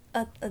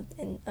 A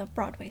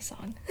Broadway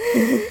song.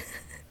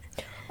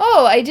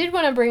 Oh, I did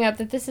want to bring up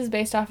that this is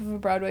based off of a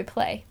Broadway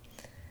play.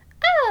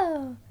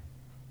 Oh.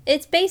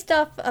 It's based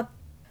off a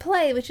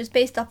play, which is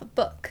based off a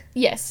book.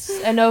 Yes,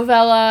 a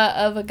novella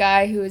of a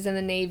guy who was in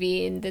the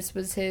Navy, and this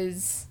was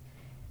his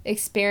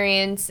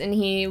experience, and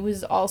he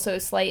was also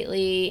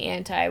slightly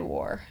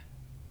anti-war.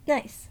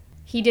 Nice.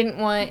 He didn't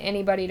want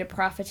anybody to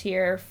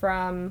profiteer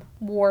from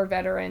war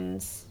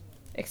veterans'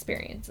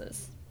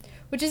 experiences.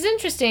 Which is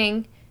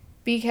interesting,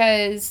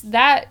 because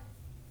that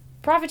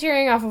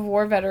profiteering off of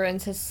war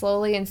veterans has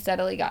slowly and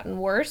steadily gotten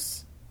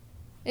worse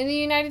in the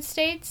United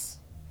States.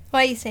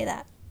 Why do you say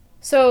that?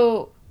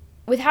 So,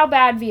 with how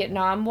bad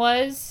Vietnam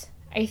was,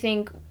 I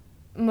think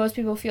most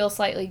people feel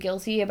slightly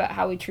guilty about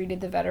how we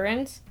treated the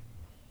veterans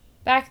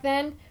back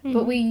then. Mm-hmm.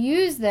 But we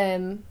use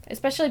them,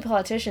 especially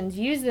politicians,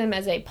 use them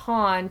as a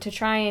pawn to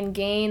try and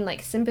gain,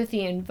 like,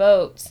 sympathy and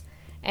votes.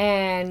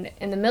 And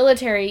the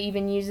military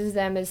even uses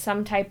them as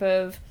some type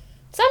of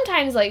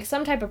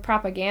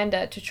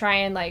propaganda to try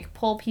and, like,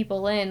 pull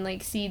people in,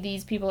 like, see,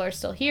 these people are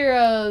still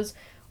heroes,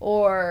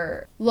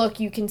 or look,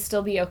 you can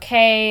still be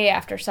okay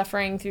after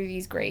suffering through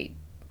these great,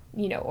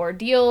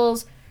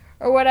 ordeals,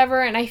 or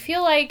whatever. And I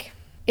feel like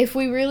if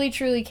we really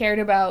truly cared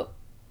about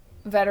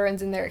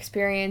veterans and their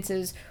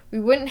experiences, we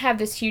wouldn't have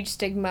this huge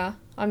stigma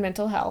on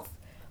mental health.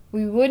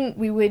 We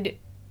would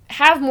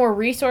have more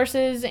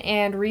resources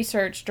and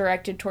research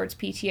directed towards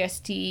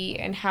PTSD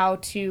and how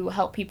to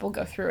help people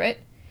go through it.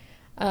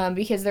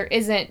 Because there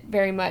isn't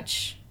very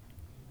much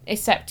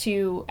except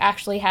to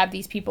actually have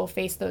these people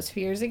face those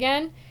fears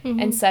again, mm-hmm.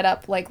 and set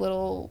up, like,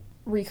 little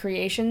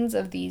recreations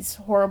of these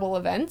horrible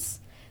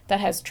events that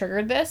has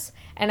triggered this.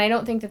 And I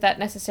don't think that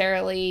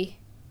necessarily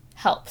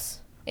helps.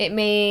 It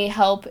may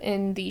help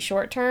in the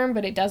short term,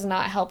 but it does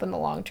not help in the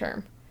long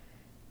term,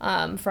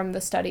 from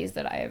the studies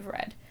that I have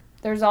read.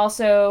 There's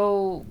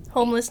also...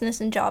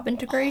 homelessness and job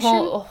integration?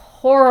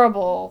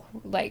 Horrible,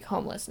 like,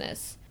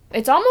 homelessness.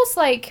 It's almost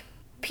like...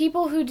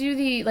 people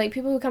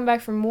who come back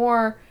from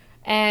war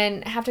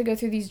and have to go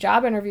through these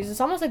job interviews,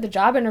 it's almost like the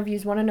job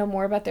interviews want to know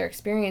more about their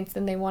experience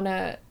than they want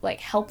to,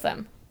 like, help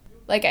them.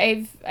 Like,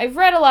 I've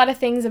read a lot of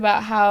things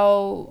about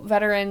how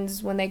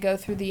veterans, when they go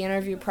through the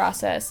interview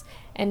process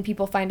and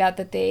people find out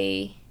that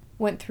they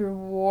went through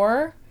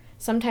war,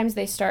 sometimes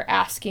they start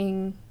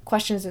asking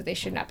questions that they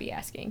should not be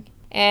asking.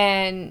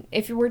 And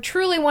if we're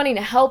truly wanting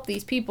to help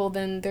these people,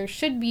 then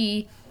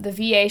the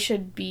VA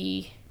should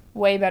be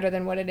way better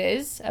than what it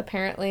is.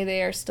 Apparently,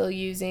 they are still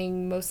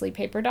using mostly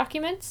paper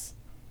documents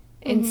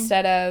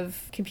instead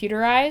of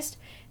computerized.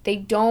 They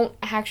don't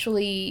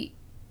actually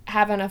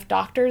have enough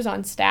doctors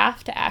on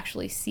staff to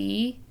actually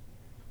see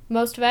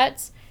most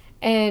vets.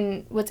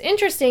 And what's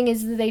interesting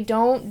is that they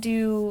don't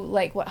do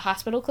like what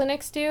hospital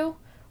clinics do,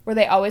 where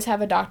they always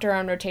have a doctor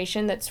on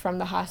rotation that's from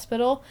the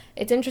hospital.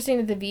 It's interesting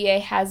that the VA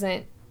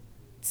hasn't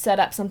set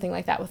up something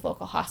like that with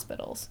local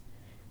hospitals,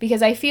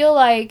 because I feel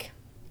like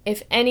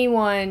if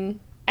anyone,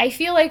 I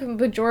feel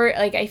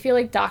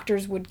like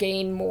doctors would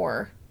gain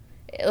more.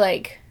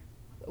 Like,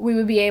 we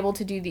would be able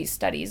to do these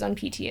studies on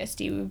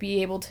PTSD. We would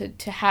be able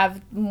to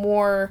have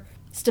more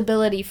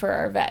stability for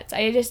our vets.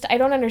 I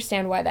don't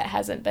understand why that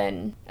hasn't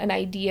been an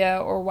idea,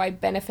 or why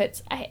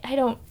benefits. I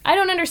don't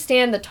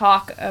understand the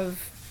talk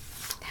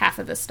of half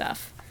of this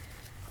stuff.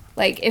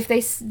 Like, if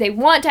they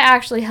want to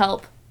actually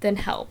help, then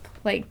help.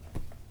 Like,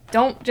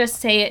 don't just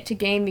say it to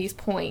gain these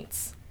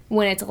points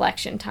when it's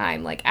election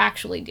time. Like,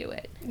 actually do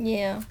it.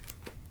 Yeah.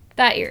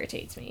 That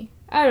irritates me.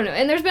 I don't know.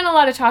 And there's been a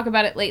lot of talk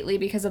about it lately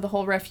because of the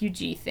whole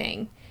refugee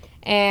thing.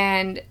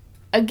 And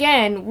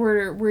again,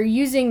 we're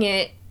using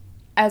it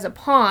as a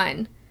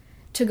pawn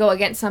to go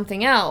against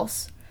something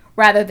else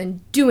rather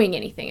than doing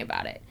anything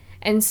about it.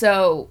 And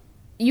so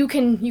you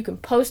can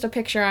post a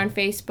picture on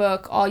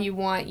Facebook all you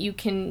want. You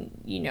can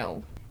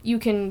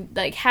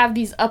like have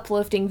these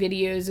uplifting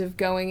videos of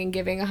going and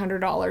giving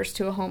 $100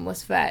 to a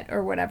homeless vet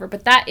or whatever,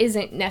 but that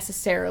isn't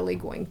necessarily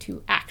going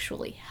to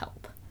actually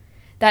help.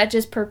 That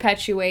just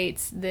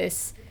perpetuates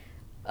this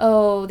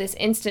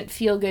instant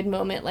feel-good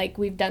moment, like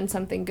we've done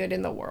something good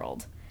in the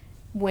world,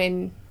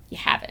 when you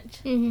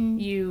haven't. Mm-hmm.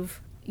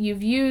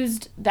 You've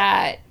used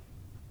that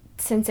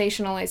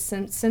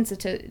sensationalized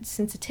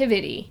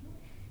sensitivity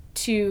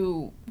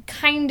to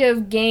kind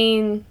of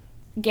gain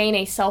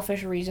a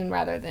selfish reason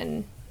rather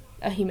than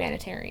a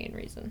humanitarian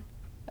reason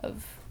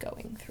of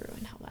going through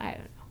and help. I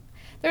don't know.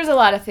 There's a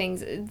lot of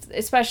things,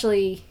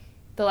 especially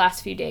the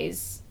last few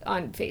days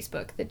on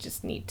Facebook, that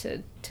just need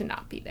to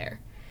not be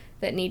there.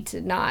 That need to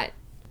not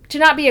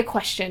be a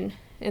question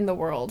in the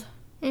world.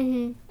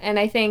 Mm-hmm. And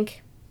I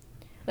think,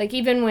 like,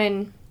 even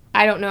when,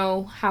 I don't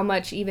know how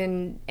much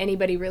even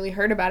anybody really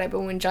heard about it, but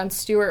when Jon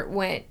Stewart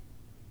went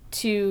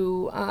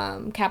to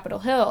Capitol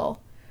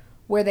Hill,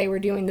 where they were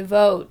doing the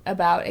vote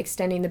about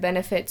extending the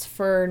benefits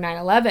for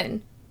 9/11,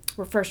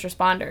 were first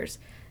responders,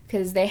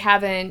 because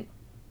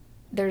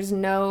there's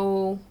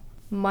no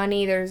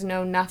money, there's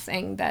no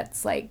nothing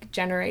that's like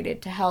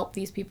generated to help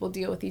these people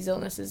deal with these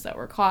illnesses that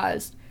were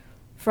caused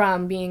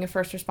from being a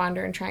first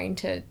responder and trying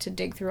to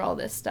dig through all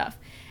this stuff.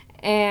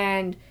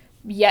 And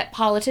yet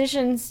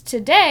politicians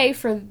today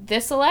for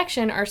this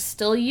election are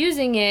still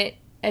using it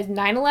as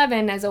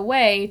 9/11 as a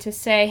way to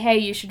say, hey,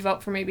 you should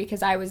vote for me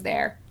because I was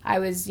there. I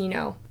was,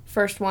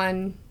 first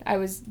one. I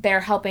was there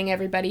helping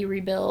everybody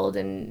rebuild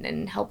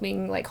and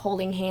helping, like,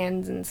 holding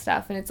hands and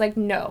stuff. And it's like,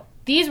 no.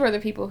 These were the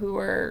people who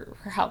were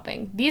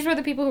helping. These were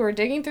the people who were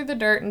digging through the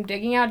dirt and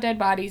digging out dead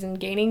bodies and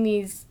gaining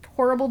these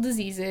horrible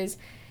diseases.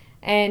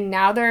 And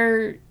now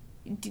they're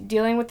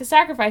dealing with the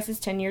sacrifices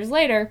 10 years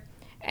later.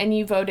 And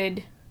you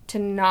voted to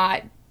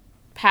not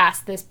pass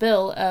this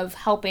bill of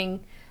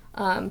helping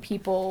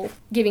people,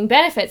 giving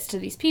benefits to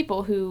these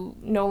people who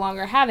no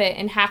longer have it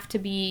and have to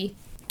be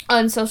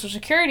on Social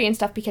Security and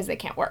stuff because they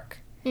can't work.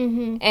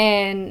 Mm-hmm.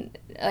 And,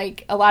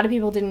 like, a lot of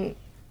people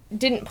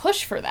didn't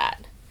push for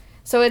that.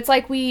 So it's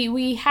like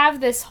we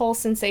have this whole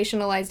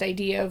sensationalized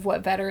idea of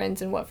what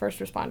veterans and what first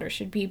responders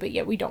should be, but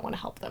yet we don't want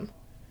to help them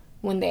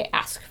when they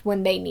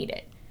need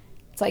it.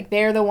 It's like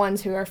they're the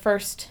ones who are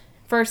first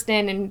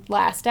in and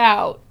last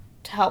out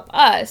to help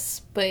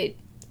us, but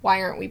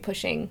why aren't we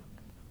pushing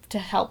to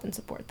help and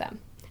support them?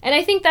 And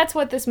I think that's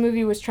what this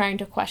movie was trying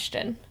to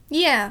question.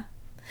 Yeah.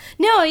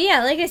 No,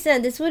 yeah, like I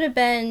said, this could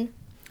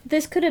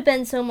have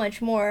been so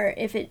much more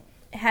if it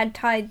had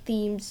tied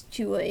themes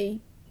to a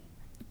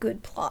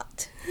good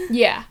plot.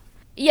 Yeah,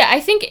 I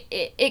think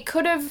it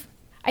could have.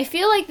 I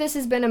feel like this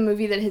has been a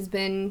movie that has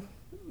been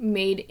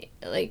made,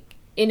 like,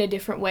 in a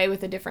different way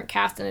with a different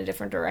cast and a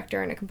different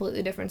director and a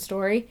completely different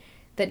story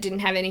that didn't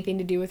have anything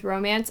to do with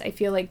romance. I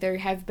feel like there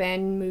have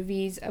been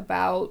movies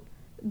about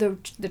the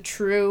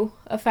true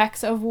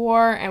effects of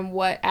war and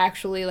what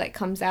actually, like,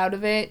 comes out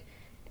of it.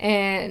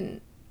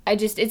 And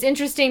it's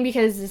interesting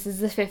because this is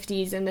the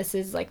 50s and this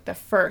is, like, the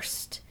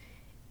first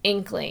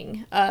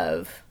inkling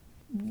of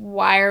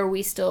why are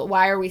we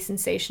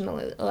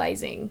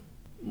sensationalizing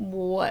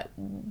what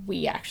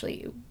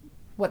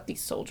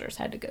these soldiers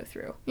had to go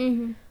through.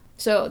 Mm-hmm.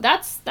 So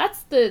that's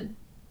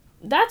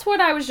what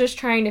I was just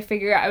trying to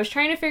figure out. I was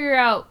trying to figure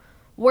out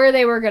where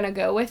they were going to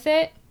go with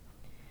it,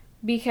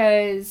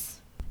 because,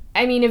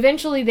 I mean,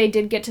 eventually they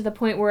did get to the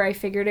point where I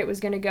figured it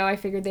was going to go. I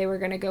figured they were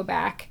going to go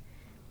back,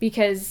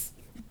 because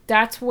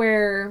that's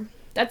the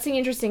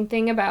interesting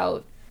thing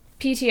about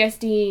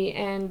PTSD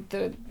and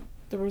the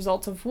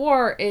results of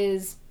war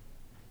is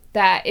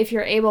that if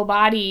you're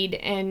able-bodied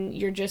and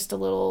you're just a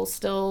little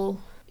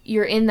still,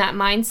 you're in that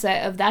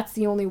mindset of that's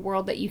the only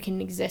world that you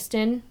can exist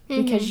in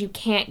because you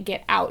can't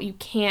get out. You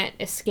can't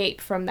escape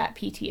from that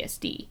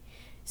PTSD.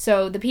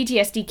 So the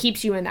PTSD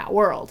keeps you in that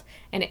world,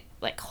 and it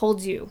like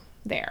holds you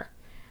there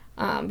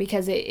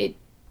because it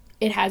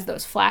has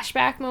those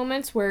flashback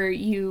moments where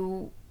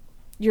you're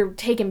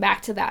taken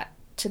back to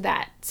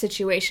that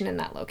situation in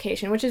that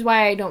location, which is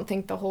why I don't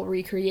think the whole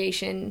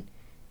recreation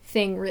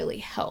thing really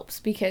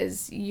helps,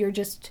 because you're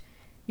just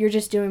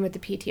doing what the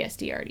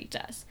PTSD already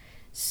does.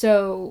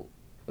 So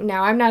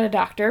now I'm not a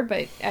doctor,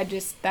 but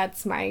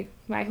that's my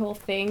whole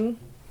thing.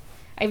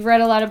 I've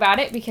read a lot about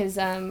it because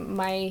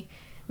my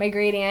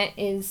great aunt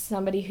is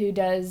somebody who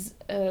does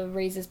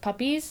raises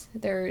puppies.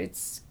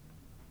 It's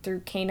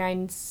through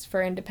Canines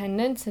for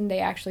Independence, and they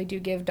actually do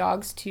give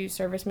dogs to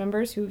service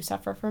members who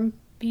suffer from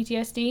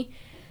PTSD.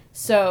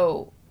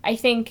 So I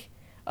think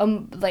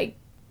like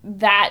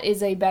that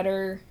is a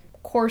better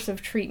course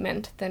of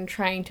treatment than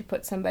trying to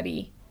put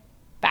somebody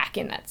back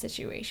in that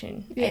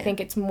situation. Yeah. I think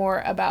it's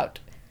more about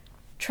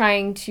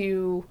trying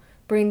to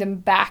bring them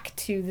back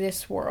to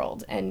this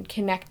world and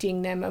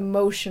connecting them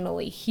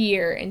emotionally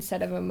here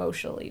instead of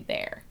emotionally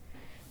there.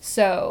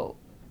 So,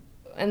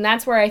 and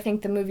that's where I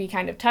think the movie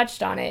kind of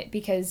touched on it,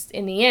 because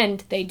in the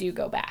end, they do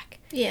go back.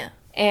 Yeah.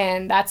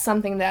 And that's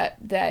something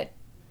that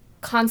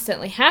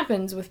constantly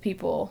happens with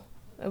people,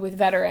 with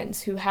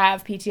veterans who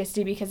have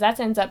PTSD, because that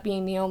ends up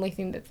being the only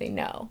thing that they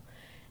know.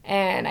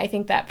 And I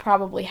think that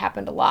probably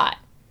happened a lot,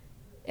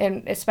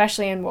 and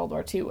especially in World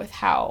War II, with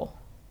how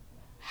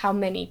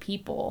many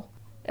people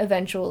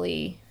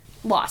eventually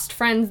lost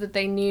friends that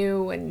they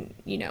knew and,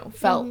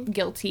 felt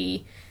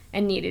guilty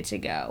and needed to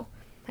go.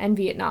 And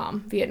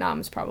Vietnam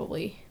is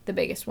probably the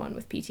biggest one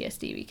with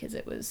PTSD, because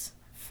it was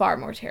far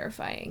more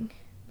terrifying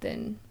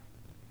than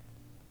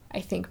I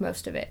think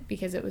most of it,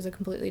 because it was a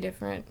completely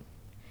different...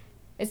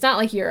 It's not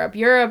like Europe.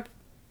 Europe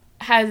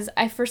has...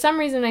 for some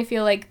reason, I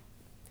feel like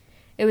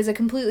it was a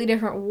completely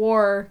different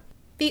war.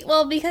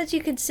 Well, because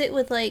you could sit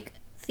with, like,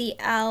 the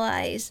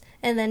Allies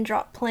and then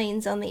drop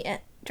bombs on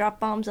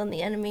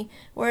the enemy,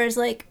 whereas,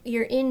 like,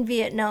 you're in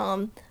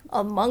Vietnam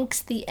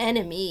amongst the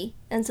enemy,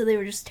 and so they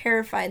were just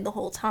terrified the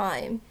whole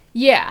time.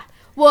 Yeah.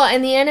 Well,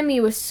 and the enemy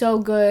was so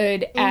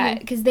good at...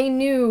 Because they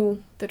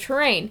knew the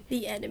terrain.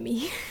 The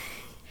enemy.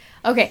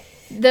 Okay.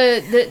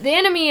 The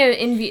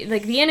enemy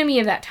the enemy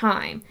of that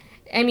time,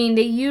 I mean,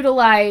 they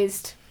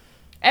utilized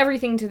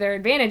everything to their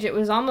advantage. It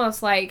was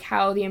almost like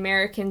how the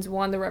Americans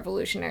won the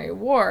Revolutionary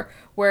War,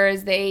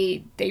 whereas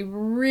they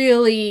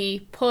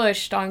really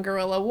pushed on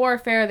guerrilla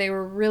warfare. They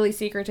were really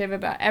secretive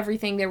about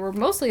everything. They were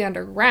mostly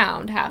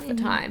underground half the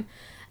time.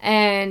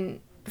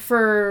 And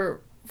for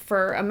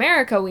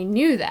America, we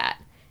knew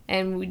that,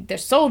 and the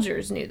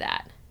soldiers knew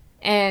that.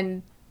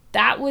 And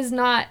that was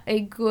not a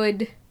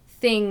good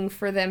thing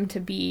for them to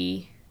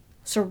be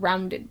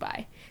surrounded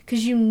by,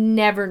 because you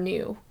never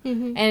knew.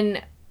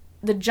 And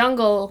the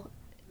jungle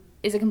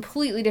is a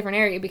completely different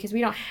area, because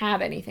we don't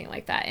have anything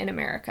like that in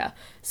America.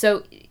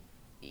 So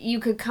you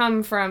could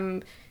come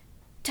from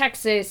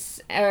Texas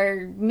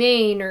or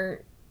Maine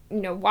or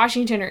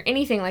Washington or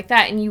anything like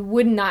that, and you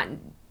would not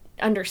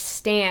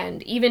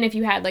understand, even if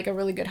you had like a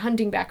really good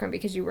hunting background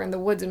because you were in the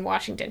woods in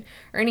Washington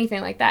or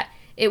anything like that.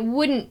 It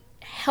wouldn't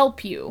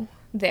help you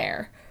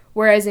there.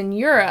 Whereas in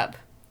Europe,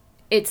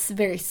 it's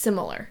very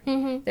similar.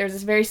 There's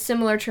this very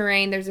similar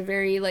terrain. There's a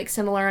very like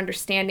similar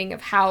understanding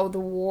of how the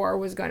war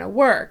was going to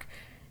work.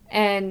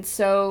 And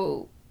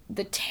so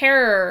the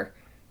terror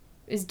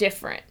is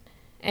different.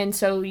 And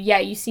so, yeah,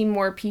 you see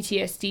more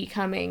PTSD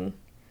coming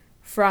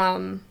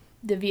from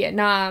the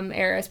Vietnam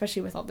era,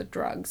 especially with all the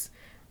drugs.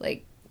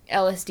 Like,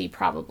 LSD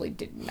probably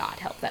did not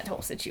help that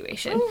whole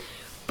situation.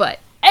 But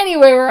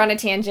anyway, we're on a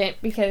tangent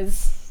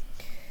because...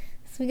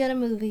 So we got a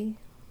movie.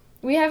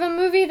 We have a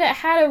movie that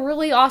had a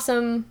really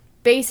awesome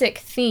basic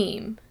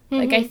theme.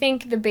 Like, I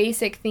think the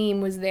basic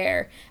theme was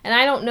there. And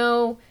I don't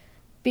know...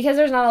 Because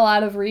there's not a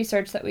lot of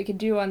research that we could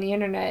do on the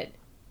internet,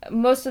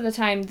 most of the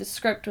time the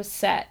script was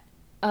set,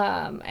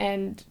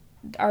 and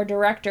our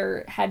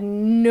director had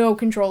no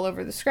control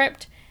over the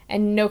script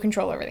and no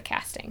control over the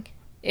casting.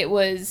 It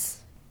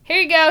was, here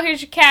you go,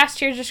 here's your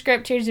cast, here's your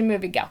script, here's your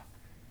movie, go.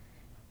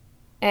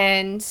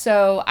 And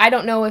so I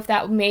don't know if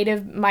that might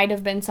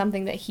have been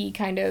something that he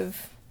kind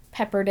of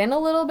peppered in a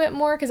little bit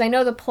more, because I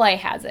know the play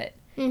has it,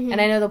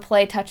 and I know the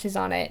play touches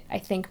on it, I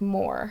think,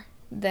 more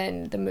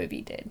than the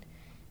movie did.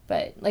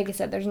 But, like I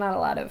said, there's not a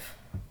lot of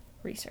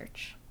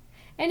research.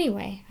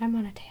 Anyway, I'm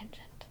on a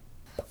tangent.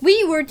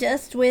 We were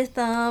just with,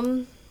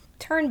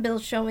 Turnbull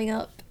showing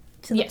up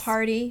to the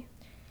party.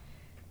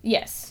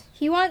 Yes.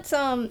 He wants,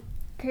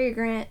 Cary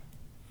Grant,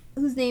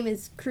 whose name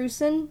is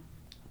Crewson,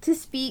 to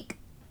speak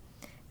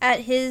at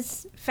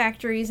his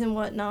factories and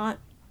whatnot.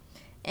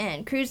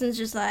 And Crewson's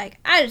just like,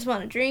 I just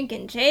want to drink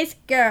and chase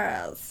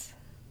girls.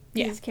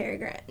 Yeah. He's Cary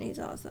Grant, and he's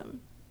awesome.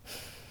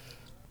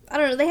 I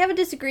don't know, they have a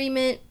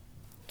disagreement.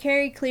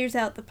 Cary clears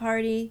out the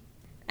party,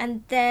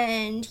 and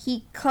then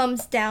he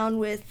comes down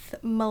with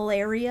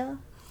malaria.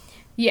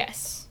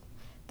 Yes.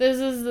 This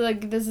is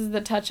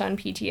the touch on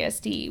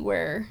PTSD,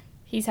 where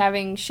he's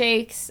having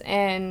shakes,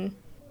 and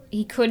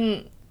he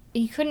couldn't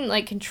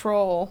like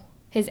control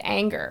his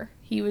anger.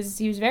 He was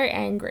very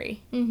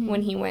angry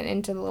when he went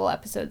into the little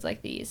episodes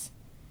like these,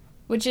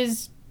 which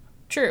is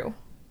true.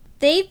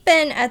 They've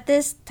been, at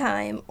this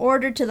time,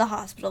 ordered to the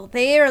hospital.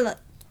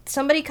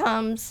 Somebody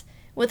comes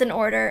with an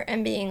order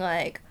and being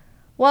like,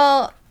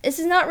 well, this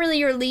is not really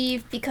your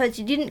leave because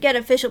you didn't get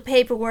official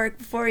paperwork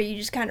before you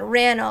just kind of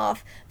ran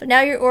off, but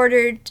now you're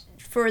ordered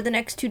for the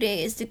next 2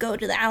 days to go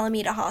to the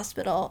Alameda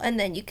Hospital, and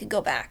then you could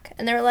go back.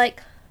 And they're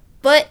like,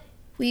 but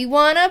we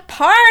want to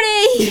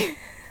party!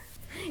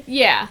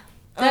 Yeah,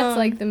 that's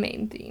like the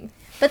main theme.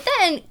 But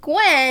then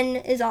Gwen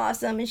is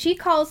awesome, and she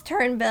calls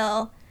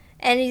Turnbull,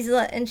 and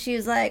she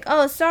was like,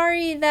 oh,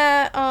 sorry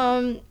that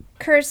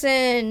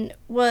Curson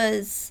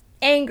was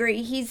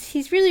angry.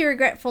 He's really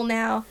regretful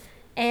now.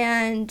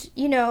 And,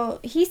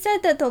 he said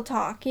that they'll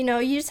talk. You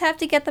just have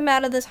to get them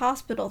out of this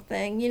hospital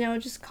thing.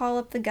 Just call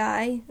up the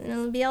guy, and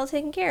it'll be all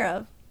taken care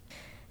of.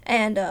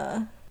 And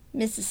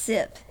Mrs.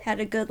 Sip had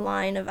a good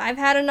line of, I've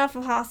had enough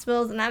of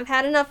hospitals, and I've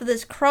had enough of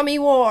this crummy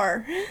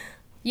war.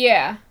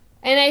 Yeah.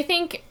 And I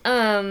think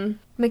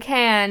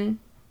McCann,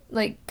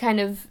 kind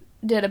of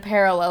did a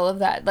parallel of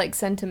that,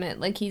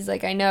 sentiment. He's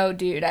like, I know,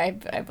 dude,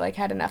 I've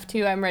had enough,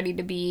 too. I'm ready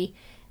to be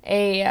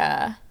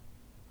I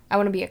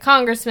want to be a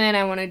congressman.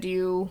 I want to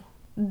do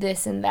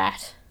this and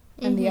that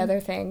and the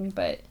other thing,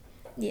 but...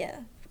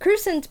 Yeah.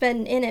 Cruison's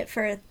been in it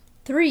for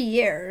 3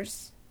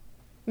 years.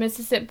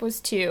 Mississippi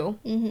was 2.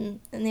 And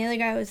the other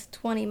guy was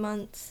 20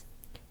 months.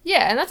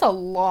 Yeah, and that's a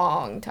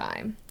long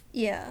time.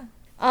 Yeah.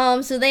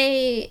 So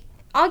they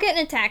all get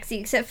in a taxi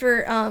except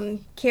for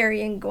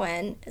Carrie and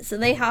Gwen. So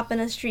they hop in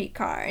a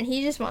streetcar, and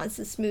he just wants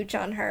to smooch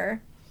on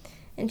her.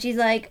 And she's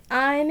like,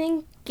 I'm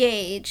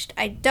engaged.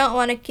 I don't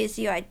want to kiss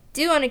you. I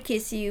do want to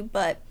kiss you,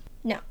 but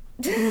no.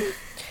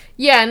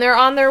 Yeah, and they're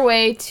on their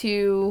way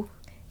to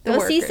the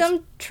workers. See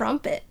some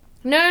trumpet.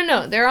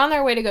 No. They're on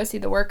their way to go see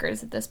the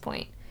workers at this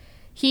point.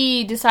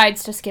 He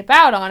decides to skip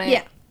out on it.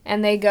 Yeah.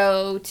 And they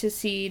go to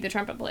see the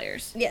trumpet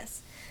players.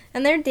 Yes.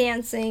 And they're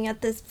dancing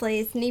at this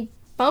place, and he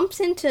bumps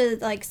into,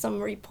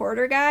 some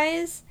reporter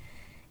guys,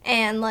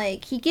 and,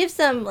 he gives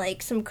them,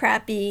 some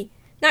crappy,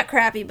 not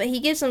crappy, but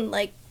he gives them,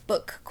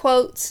 book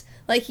quotes.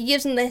 He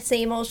gives them the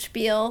same old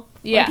spiel.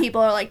 Yeah. When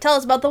people are tell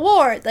us about the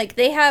war.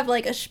 They have,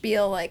 a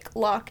spiel,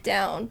 locked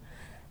down.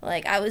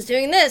 I was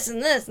doing this,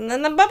 and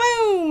then the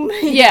ba-boom!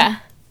 Yeah.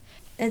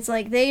 It's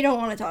they don't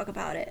want to talk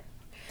about it.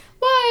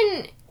 Well,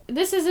 and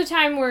this is a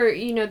time where,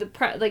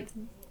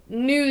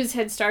 news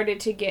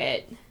started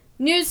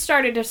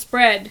to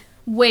spread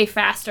way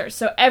faster.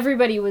 So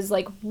everybody was,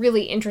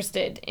 really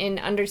interested in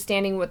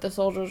understanding what the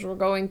soldiers were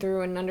going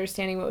through and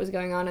understanding what was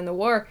going on in the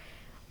war.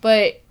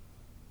 But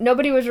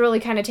nobody was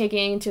really kind of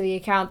taking into the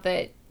account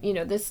that,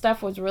 this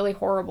stuff was really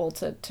horrible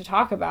to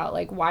talk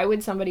about. Why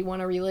would somebody want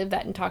to relive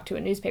that and talk to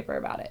a newspaper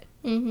about it?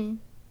 Mm-hmm.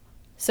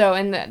 So,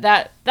 and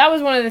that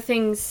was one of the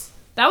things,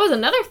 that was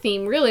another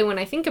theme, really, when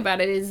I think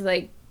about it, is,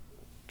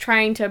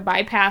 trying to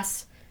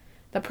bypass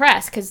the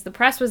press, because the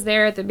press was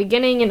there at the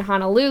beginning in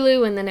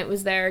Honolulu, and then it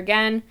was there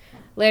again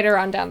later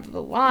on down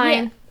the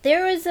line. Yeah,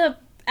 there was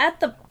at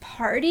the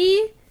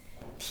party,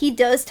 he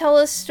does tell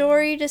a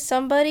story to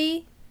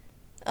somebody,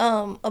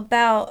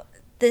 about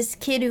this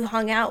kid who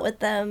hung out with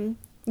them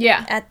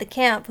at the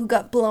camp who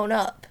got blown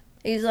up.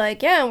 He's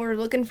like, yeah, we're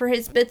looking for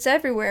his bits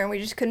everywhere, and we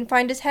just couldn't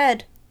find his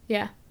head.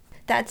 Yeah.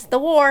 That's the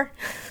war.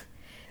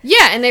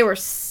 Yeah, and they were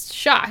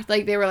shocked.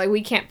 They were like,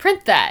 we can't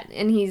print that.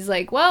 And he's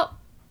like, well,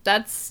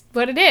 that's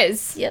what it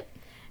is. Yep.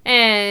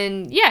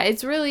 And, yeah,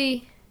 it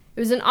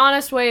was an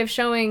honest way of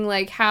showing,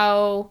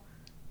 how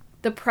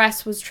the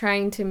press was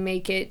trying to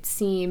make it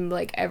seem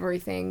like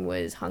everything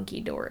was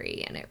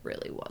hunky-dory, and it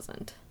really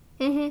wasn't.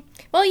 Mm-hmm.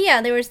 Well,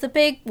 yeah, there was the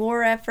big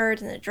war effort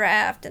and the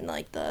draft and,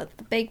 the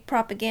big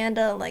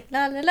propaganda, la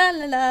la la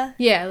la la.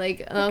 Yeah,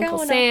 Uncle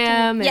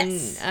Sam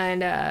yes.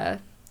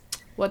 and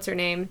what's her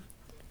name?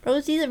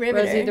 Rosie the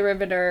Riveter. Rosie the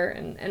Riveter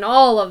and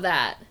all of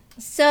that.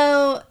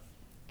 So,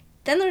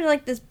 then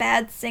there's, this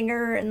bad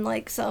singer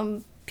and,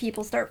 some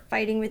people start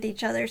fighting with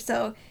each other.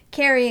 So,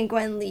 Carrie and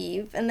Gwen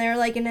leave, and they're,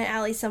 in an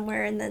alley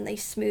somewhere, and then they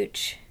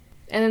smooch.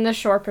 And then the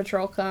shore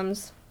patrol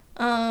comes.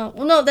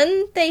 Well, no,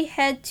 then they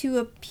head to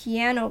a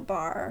piano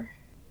bar.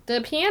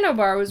 The piano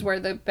bar was where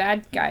the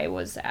bad guy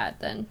was at,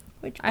 then.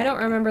 I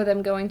don't remember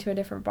them going to a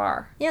different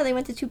bar. Yeah, they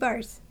went to 2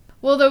 bars.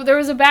 Well, there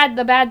was the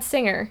bad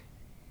singer.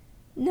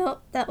 No,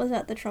 that was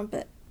at the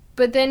trumpet.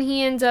 But then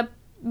he ends up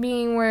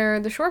being where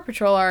the shore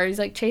patrol are. He's,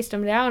 chased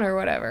him down or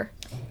whatever.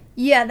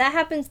 Yeah, that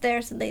happens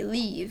there, so they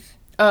leave.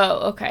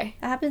 Oh, okay.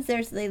 That happens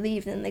there, so they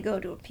leave, and then they go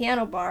to a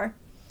piano bar.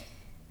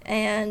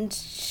 And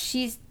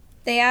she's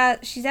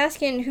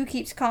asking who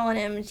keeps calling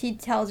him, and he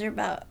tells her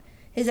about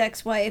his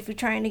ex-wife who's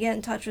trying to get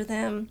in touch with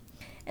him.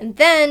 And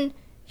then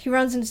he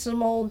runs into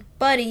some old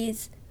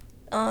buddies.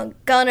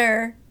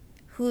 Gunner,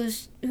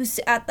 who's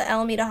at the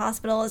Alameda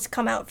Hospital, has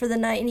come out for the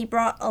night, and he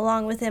brought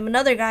along with him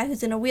another guy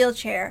who's in a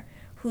wheelchair,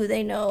 who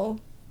they know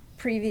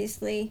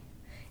previously.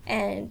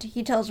 And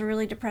he tells a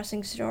really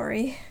depressing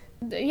story.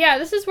 Yeah,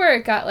 this is where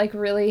it got,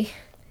 really...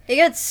 It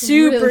got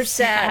super really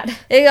sad.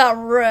 It got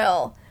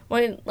real.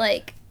 when,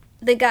 like,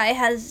 the guy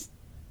has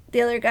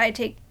the other guy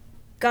take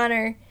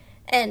Gunner,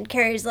 and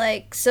Carrie's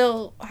like,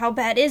 so how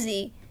bad is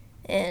he?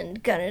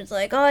 And Gunner's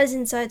like, oh, his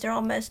insides are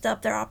all messed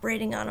up. They're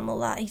operating on him a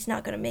lot. He's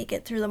not going to make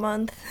it through the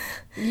month.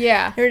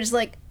 Yeah. And we're just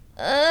like,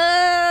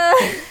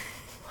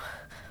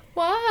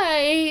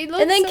 Why?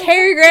 And then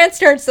Cary Grant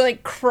starts,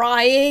 like,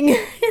 crying.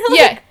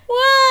 Yeah.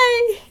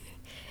 Why?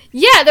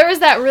 Yeah, there was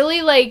that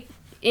really, like,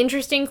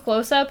 interesting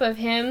close-up of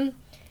him,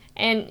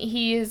 and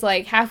he is,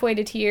 like, halfway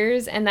to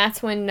tears, and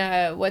that's when,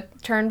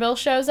 Turnbull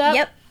shows up.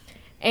 Yep.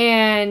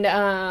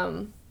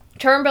 And,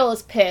 Turnbull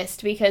is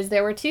pissed because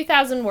there were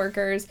 2,000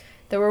 workers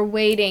that were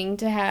waiting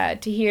to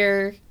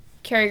hear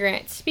Cary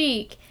Grant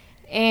speak,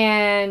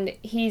 and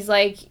he's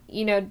like,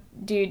 you know,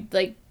 dude,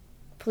 like,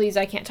 please,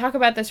 I can't talk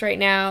about this right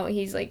now.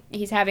 He's like,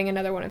 he's having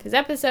another one of his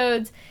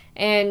episodes,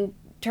 and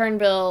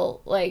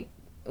Turnbull, like,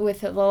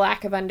 with the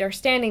lack of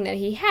understanding that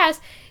he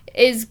has,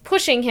 is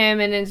pushing him,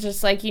 and it's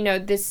just like, you know,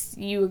 this,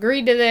 you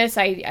agreed to this,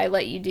 I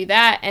let you do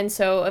that, and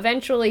so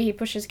eventually he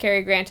pushes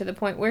Cary Grant to the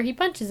point where he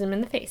punches him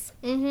in the face.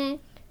 Mm-hmm.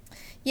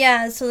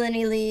 Yeah, so then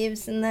he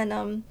leaves, and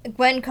then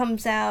Gwen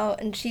comes out,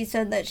 and she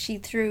said that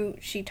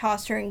she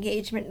tossed her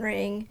engagement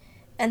ring,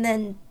 and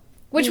then...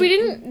 Which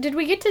did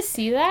we get to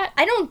see that?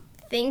 I don't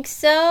think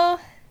so.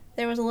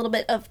 There was a little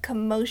bit of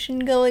commotion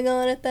going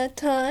on at that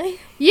time.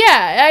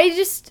 Yeah, I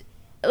just,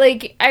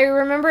 like, I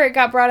remember it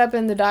got brought up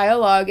in the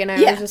dialogue, and I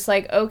was just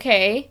like,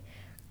 okay,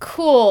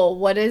 cool,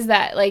 what is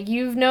that? Like,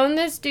 you've known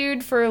this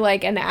dude for,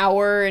 like, an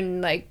hour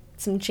and, like,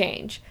 some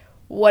change.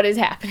 What is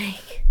happening?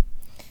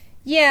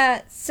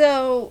 Yeah,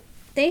 so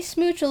they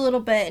smooch a little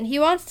bit, and he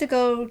wants to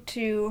go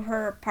to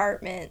her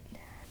apartment,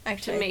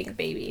 actually, to make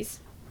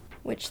babies.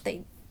 Which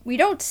we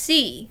don't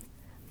see,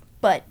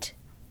 but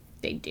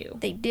they do.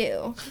 They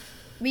do.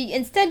 We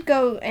instead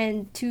go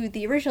into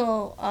the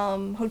original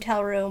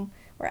hotel room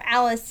where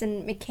Alice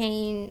and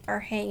McCain are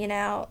hanging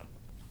out,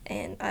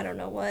 and I don't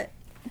know what.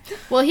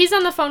 Well, he's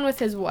on the phone with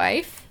his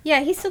wife.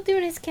 Yeah, he's still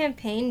doing his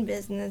campaign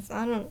business.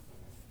 I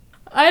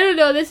don't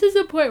know. This is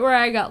the point where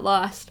I got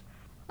lost.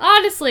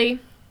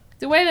 Honestly,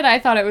 the way that I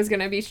thought it was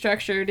going to be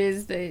structured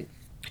is that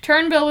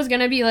Turnbull was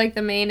going to be, like,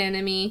 the main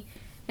enemy,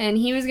 and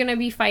he was going to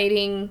be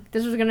fighting.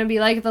 This was going to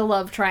be, like, the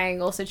love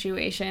triangle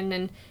situation,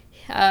 and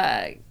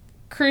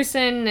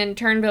Cruson and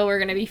Turnbull were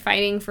going to be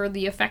fighting for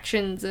the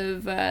affections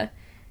of Gwen.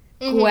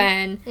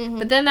 Mm-hmm.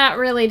 But then that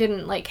really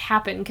didn't, like,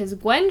 happen, because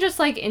Gwen just,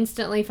 like,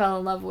 instantly fell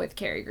in love with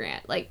Cary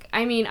Grant. Like,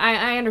 I mean,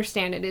 I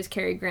understand it is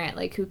Cary Grant,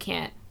 like, who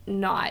can't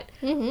not?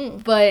 Mm-hmm.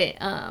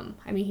 But,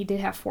 I mean, he did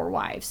have 4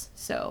 wives,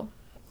 so...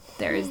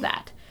 There is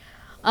that.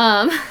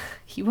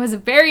 He was a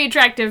very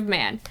attractive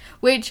man.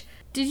 Which,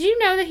 did you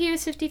know that he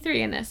was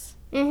 53 in this?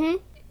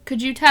 Mm-hmm.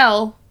 Could you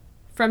tell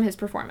from his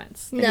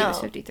performance that he was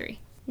 53?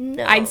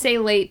 No. I'd say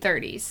late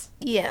 30s.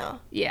 Yeah.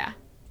 Yeah.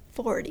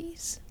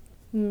 40s.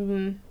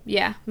 Mm-hmm.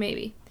 Yeah,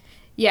 maybe.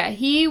 Yeah,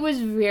 he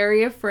was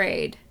very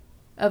afraid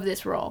of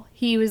this role.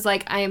 He was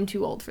like, I am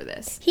too old for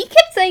this. He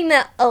kept saying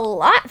that a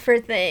lot for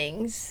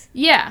things.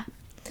 Yeah.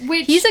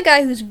 Which... He's a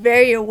guy who's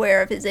very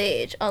aware of his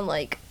age,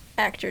 unlike...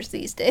 actors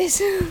these days.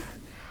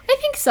 I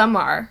think some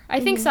are.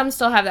 I think some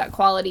still have that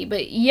quality.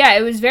 But yeah,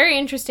 it was very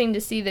interesting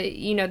to see that,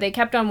 you know, they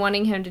kept on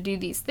wanting him to do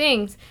these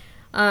things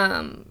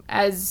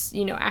as,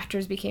 you know,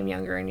 actors became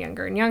younger and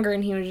younger and younger.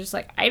 And he was just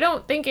like, I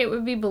don't think it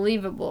would be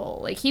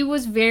believable. Like, he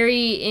was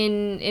very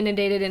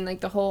inundated in,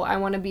 like, the whole I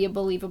want to be a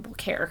believable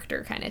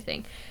character kind of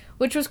thing,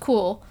 which was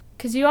cool.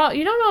 Because you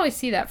don't always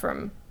see that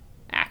from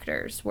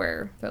actors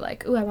where they're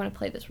like, ooh, I want to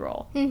play this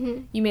role.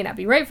 Mm-hmm. You may not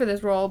be right for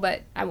this role,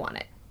 but I want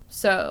it.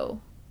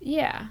 So...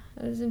 yeah,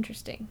 it was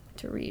interesting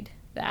to read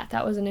that.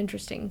 That was an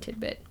interesting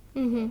tidbit.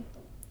 Mm-hmm.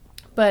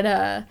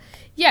 But,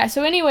 yeah,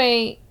 so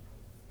anyway,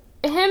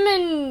 him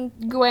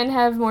and Gwen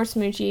have more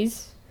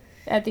smoochies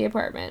at the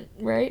apartment,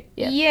 right?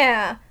 Yep.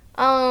 Yeah.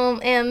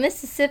 And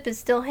Mississippi is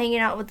still hanging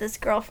out with this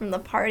girl from the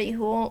party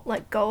who won't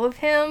let go of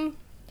him.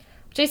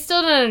 Which I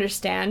still don't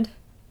understand.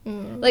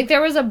 Like,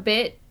 there was a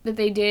bit that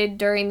they did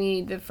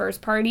during the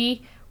first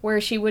party where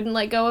she wouldn't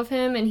let go of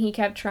him and he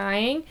kept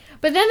trying.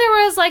 But then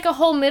there was, like, a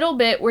whole middle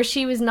bit where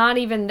she was not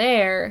even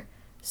there.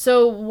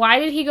 So why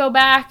did he go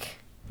back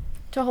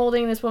to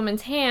holding this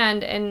woman's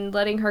hand and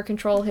letting her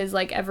control his,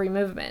 like, every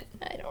movement?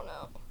 I don't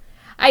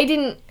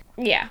know.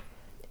 Yeah.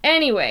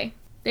 Anyway,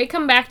 they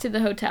come back to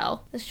the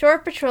hotel. The shore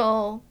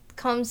patrol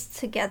comes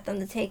to get them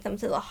to take them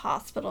to the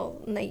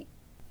hospital, and they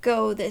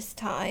go this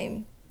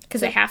time.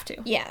 Because they have to.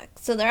 Yeah.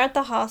 So they're at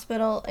the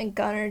hospital, and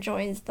Gunner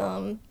joins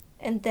them.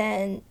 And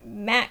then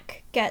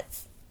Mac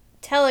gets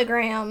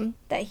telegram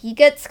that he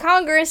gets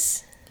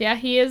Congress. Yeah,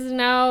 he is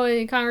now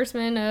a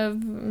congressman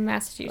of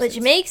Massachusetts.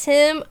 Which makes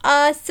him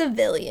a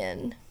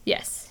civilian.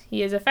 Yes,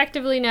 he is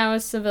effectively now a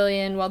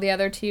civilian, while the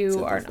other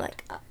two are not.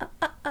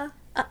 Like,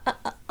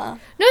 No,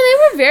 they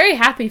were very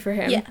happy for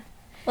him. Yeah.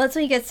 Well, that's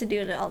what he gets to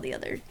do to all the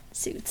other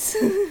suits.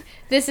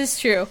 This is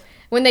true.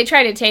 When they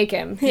try to take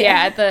him,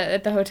 at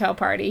the hotel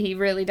party, he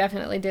really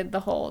definitely did the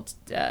whole...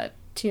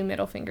 2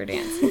 middle finger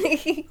dance.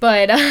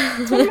 But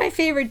it's one of my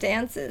favorite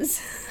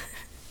dances.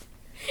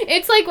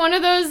 It's like one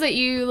of those that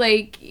you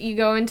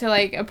go into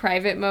like a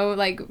private mode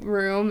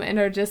room and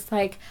are just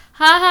like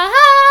ha ha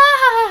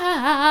ha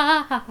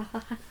ha ha ha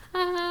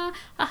ha ha.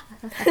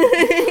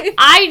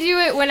 I do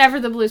it whenever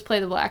the Blues play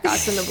the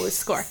Blackhawks and the Blues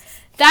score.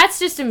 That's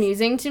just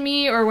amusing to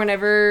me. Or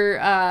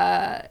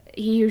whenever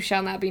he who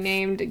shall not be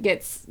named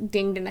gets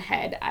dinged in the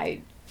head.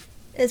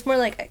 It's more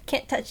like I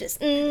can't touch this.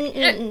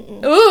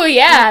 Ooh,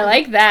 yeah, I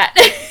like that.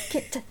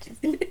 Can't touch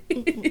this.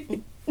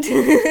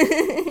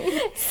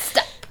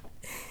 Stop.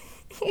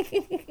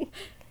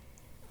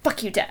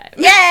 Fuck you time.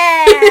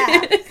 Yeah!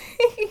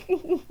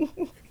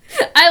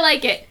 I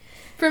like it.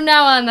 From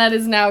now on, that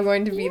is now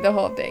going to be the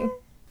whole thing.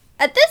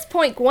 At this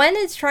point, Gwen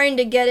is trying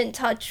to get in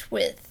touch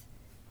with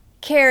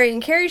Carrie,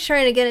 and Carrie's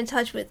trying to get in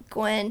touch with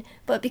Gwen,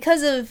 but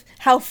because of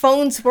how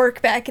phones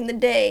work back in the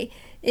day,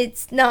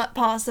 it's not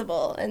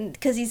possible. And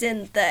because he's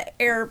in the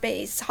air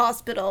base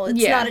hospital,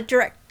 it's not a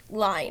direct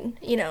line,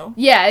 you know?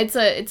 Yeah, it's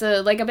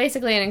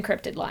basically an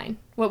encrypted line.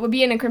 What would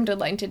be an encrypted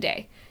line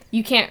today?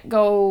 You can't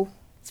go...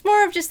 It's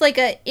more of just like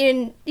the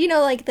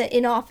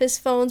in-office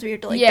phones where you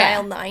have to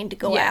dial 9 to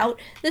go out.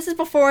 This is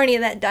before any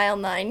of that dial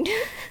 9.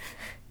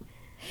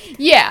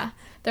 Yeah.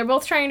 They're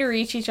both trying to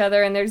reach each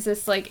other, and there's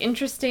this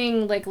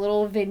interesting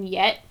little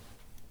vignette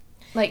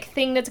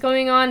thing that's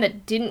going on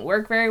that didn't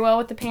work very well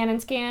with the pan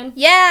and scan.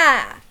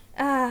 Yeah.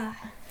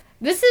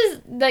 This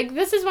is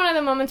one of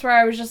the moments where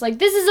I was just like,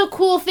 this is a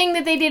cool thing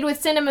that they did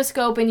with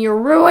CinemaScope, and you're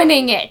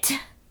ruining it.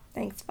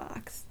 Thanks,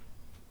 Fox.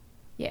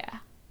 Yeah.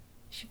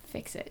 Should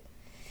fix it.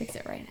 Fix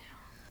it right now.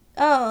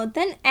 Oh,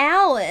 then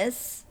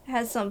Alice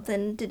has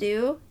something to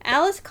do.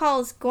 Alice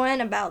calls Gwen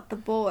about the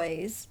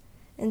boys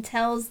and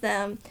tells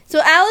them.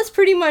 So Alice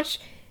pretty much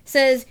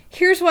says,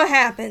 here's what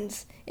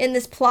happens in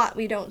this plot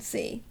we don't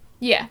see.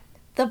 Yeah.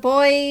 The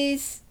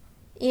boys,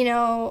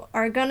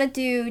 are gonna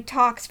do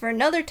talks for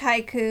another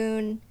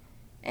tycoon,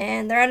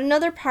 and they're at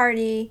another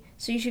party,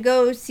 so you should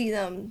go see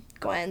them,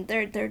 Gwen.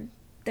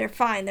 They're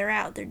fine. They're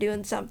out. They're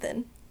doing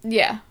something.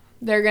 Yeah.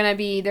 They're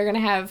gonna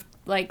have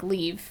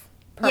leave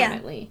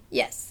permanently.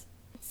 Yeah. Yes.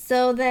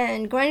 So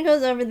then Gwen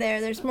goes over there.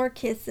 There's more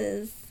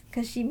kisses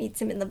because she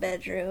meets him in the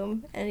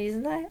bedroom, and he's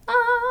like,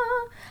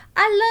 "Oh,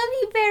 I love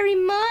you very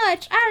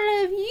much.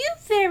 I love you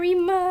very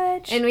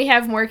much." And we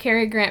have more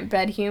Cary Grant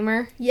bed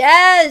humor.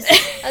 Yes.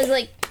 I was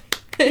like,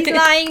 he's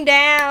lying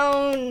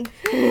down,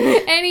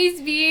 and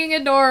he's being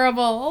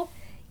adorable.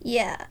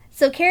 Yeah.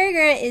 So Cary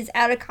Grant is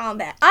out of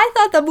combat. I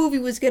thought the movie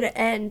was gonna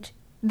end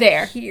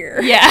here.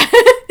 Yeah.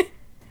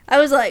 I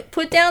was like,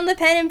 put down the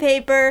pen and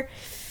paper,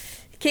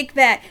 kick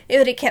back. It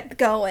would have kept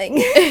going.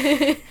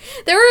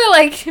 There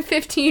were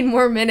 15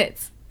 more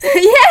minutes.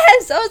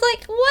 Yes! I was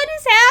like, what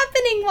is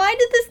happening? Why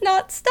did this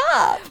not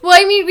stop? Well,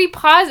 I mean, we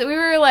paused it. We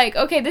were like,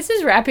 okay, this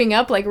is wrapping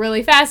up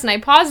really fast. And I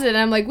paused it and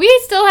I'm like, we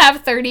still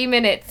have 30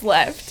 minutes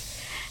left.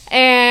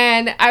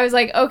 And I was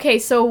like, okay,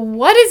 so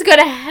what is going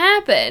to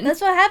happen?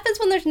 That's what happens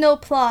when there's no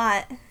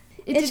plot.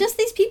 It's just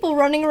these people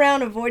running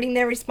around avoiding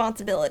their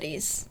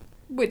responsibilities.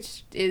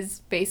 Which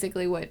is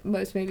basically what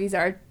most movies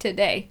are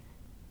today.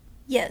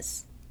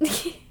 Yes.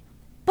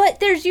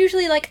 But there's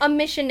usually a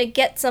mission to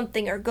get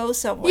something or go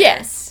somewhere.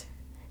 Yes.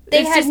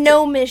 They had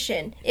no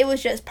mission. It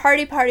was just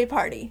party, party,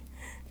 party.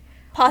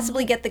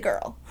 Possibly get the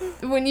girl.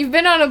 When you've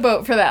been on a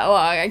boat for that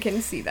long, I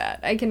can see that.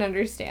 I can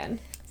understand.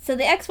 So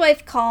the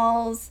ex-wife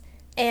calls,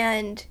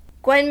 and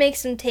Gwen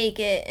makes him take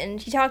it,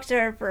 and she talks to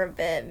her for a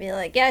bit, and be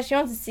like, yeah, she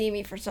wants to see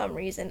me for some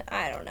reason.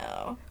 I don't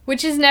know.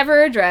 Which is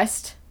never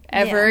addressed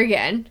ever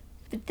again.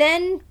 But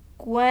then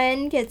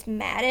Gwen gets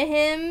mad at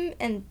him,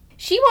 and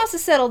she wants to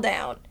settle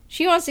down.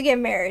 She wants to get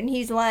married, and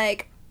he's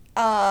like,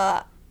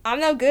 I'm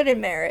no good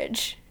in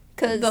marriage.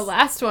 'Cause the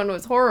last one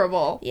was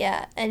horrible.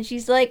 Yeah, and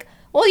she's like,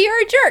 well,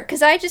 you're a jerk,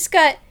 because I just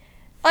got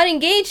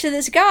unengaged to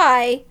this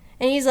guy.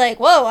 And he's like,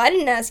 whoa, I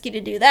didn't ask you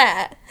to do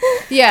that.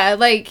 Yeah,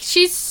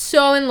 she's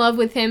so in love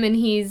with him, and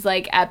he's,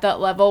 at that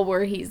level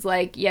where he's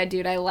like, yeah,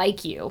 dude, I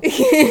like you.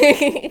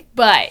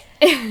 But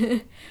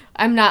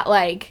I'm not,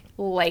 like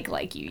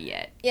you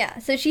yet. Yeah,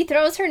 so she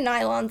throws her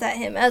nylons at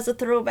him as a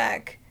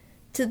throwback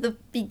to the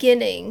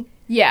beginning.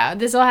 Yeah,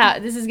 this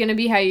is gonna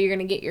be how you're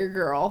gonna get your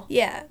girl.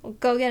 Yeah,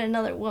 go get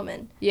another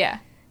woman. Yeah.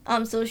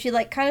 So she,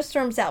 kind of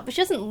storms out, but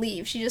she doesn't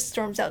leave. She just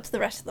storms out to the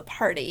rest of the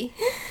party.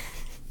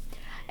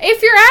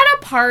 If you're at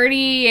a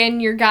party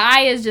and your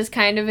guy is just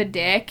kind of a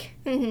dick,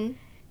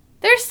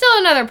 there's still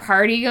another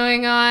party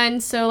going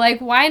on, so,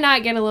 why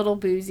not get a little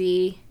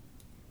boozy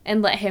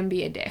and let him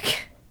be a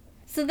dick?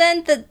 So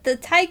then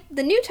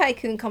the new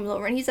tycoon comes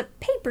over, and he's a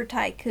paper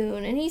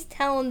tycoon, and he's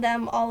telling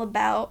them all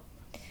about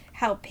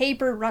how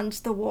paper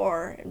runs the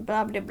war, and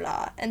blah, blah,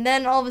 blah. And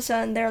then all of a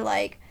sudden, they're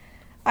like,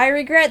 I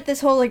regret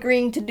this whole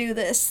agreeing to do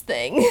this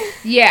thing.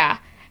 Yeah.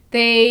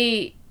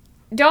 They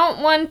don't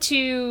want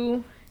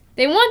to...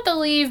 They want the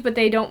leave, but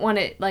they don't want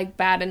it,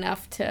 bad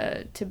enough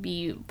to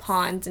be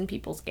pawns in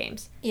people's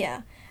games.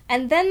 Yeah.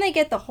 And then they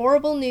get the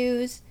horrible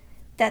news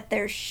that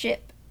their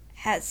ship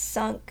has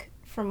sunk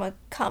from a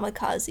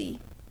kamikaze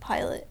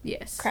pilot.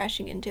 Yes.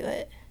 Crashing into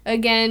it.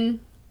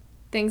 Again,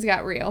 things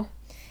got real.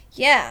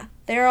 Yeah.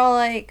 They're all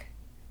like,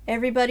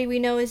 everybody we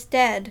know is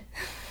dead.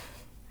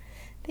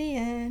 The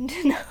end.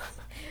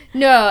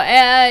 No,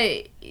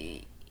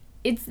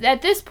 it's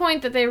at this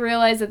point that they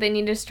realize that they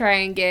need to try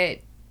and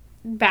get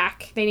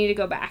back. They need to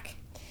go back.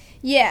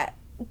 Yeah,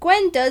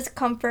 Gwen does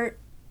comfort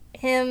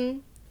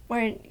him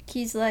where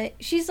she's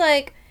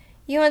like,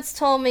 you once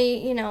told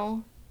me,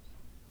 to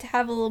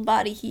have a little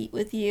body heat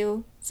with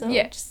you, so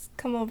just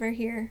come over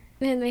here.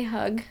 And they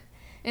hug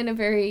in a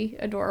very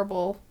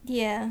adorable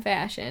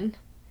fashion.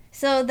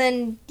 So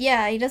then,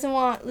 he doesn't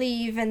want to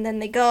leave, and then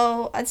they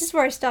go. This is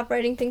where I stopped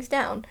writing things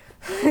down.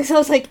 So I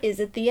was like, is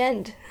it the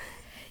end?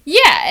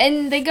 Yeah,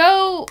 and they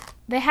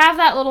have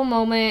that little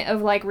moment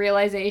of, like,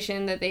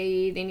 realization that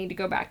they need to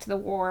go back to the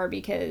war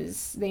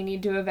because they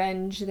need to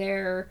avenge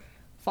their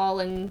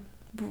fallen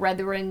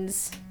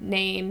brethren's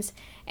names.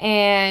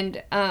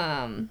 And,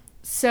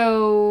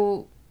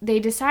 so they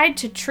decide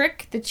to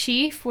trick the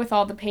chief with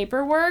all the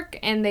paperwork,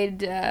 and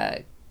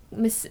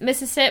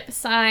Mississippi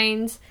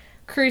signs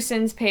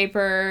Crusen's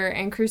paper,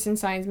 and Crusen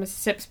signs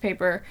Mississippi's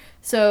paper,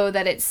 so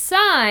that it's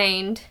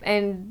signed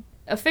and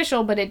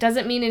official, but it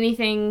doesn't mean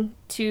anything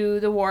to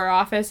the War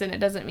Office, and it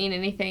doesn't mean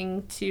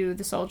anything to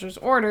the soldiers'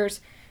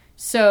 orders.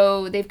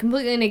 So they've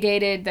completely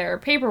negated their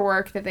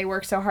paperwork that they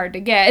worked so hard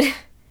to get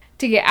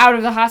out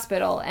of the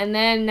hospital, and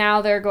then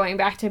now they're going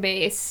back to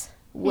base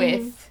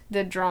with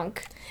the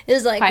drunk It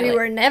was like, pilot. We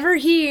were never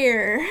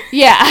here.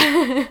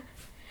 Yeah.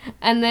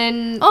 And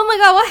then... Oh my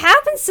god, what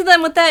happens to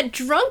them with that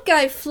drunk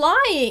guy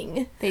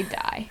flying? They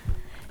die.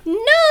 No,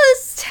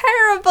 it's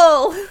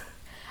terrible.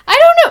 I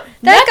don't know.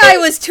 That guy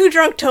was too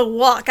drunk to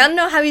walk. I don't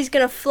know how he's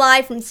gonna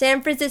fly from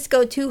San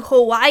Francisco to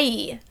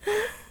Hawaii.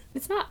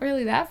 It's not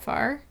really that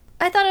far.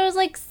 I thought it was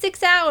like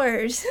 6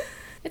 hours.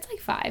 It's like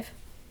 5.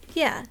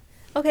 Yeah.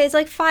 Okay, it's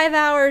like 5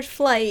 hours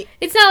flight.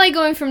 It's not like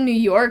going from New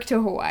York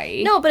to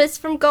Hawaii. No, but it's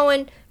from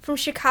going from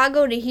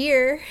Chicago to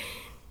here.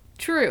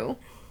 True.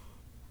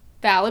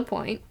 Valid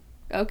point.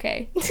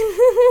 Okay.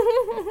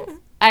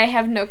 I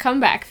have no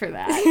comeback for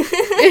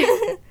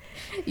that.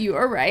 You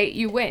are right.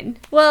 You win.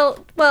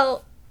 Well,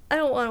 I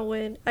don't want to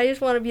win. I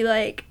just want to be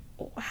like,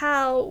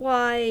 how,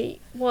 why,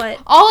 what?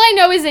 All I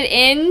know is it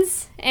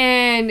ends,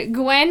 and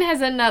Gwen has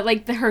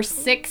her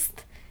 6th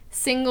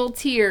single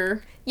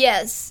tear.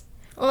 Yes.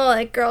 Oh,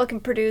 that girl can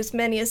produce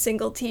many a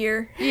single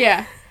tear.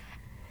 Yeah.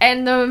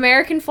 And the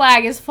American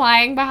flag is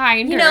flying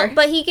behind her.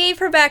 But he gave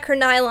her back her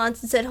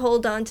nylons and said,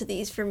 hold on to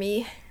these for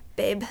me,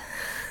 babe.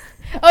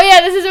 Oh,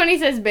 yeah, this is when he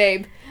says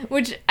babe,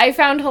 which I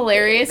found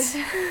hilarious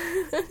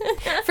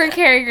for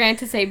Cary Grant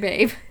to say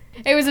babe.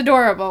 It was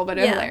adorable, but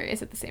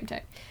hilarious at the same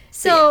time.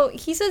 So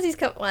he says he's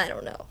coming. Well, I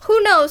don't know. Who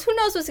knows? Who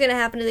knows what's going to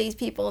happen to these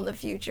people in the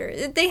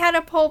future? They had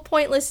a whole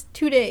pointless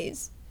 2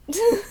 days.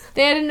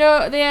 They had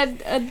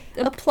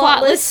a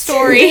plotless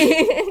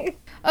story.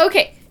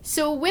 Okay,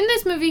 so when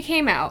this movie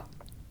came out,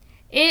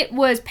 it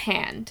was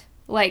panned.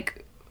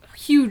 Like,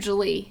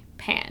 hugely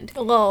panned.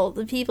 Well,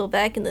 the people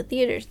back in the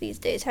theaters these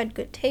days had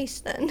good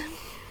taste then.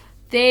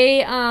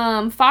 They,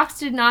 Fox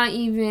did not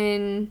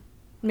even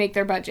make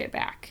their budget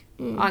back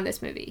on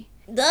this movie.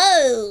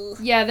 No!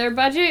 Yeah, their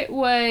budget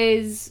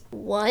was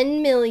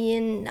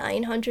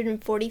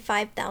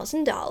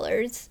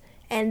 $1,945,000,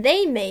 and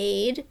they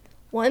made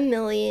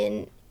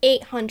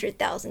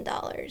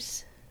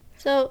 $1,800,000.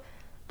 So,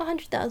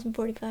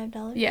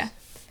 $100,045. Yeah.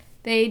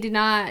 They did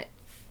not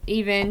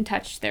even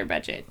touch their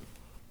budget.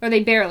 Or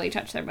they barely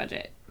touched their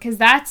budget. Because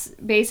that's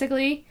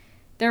basically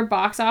their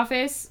box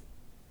office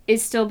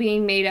is still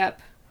being made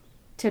up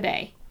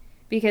today.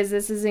 Because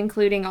this is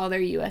including all their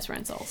U.S.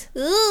 rentals.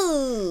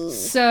 Ooh.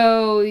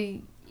 So,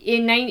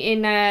 in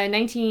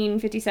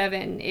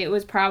 1957, it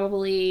was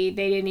probably,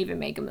 they didn't even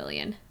make $1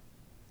 million.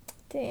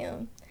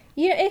 Damn.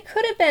 Yeah, it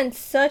could have been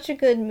such a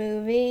good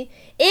movie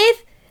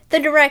if the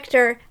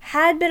director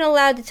had been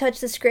allowed to touch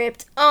the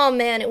script. Oh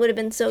man, it would have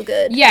been so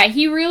good. Yeah,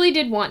 he really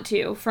did want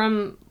to.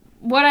 From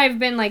what I've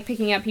been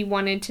picking up, he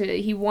wanted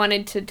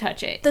to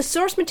touch it. The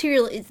source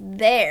material is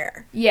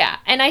there. Yeah,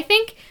 and I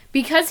think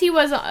because he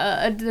was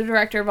the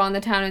director of On the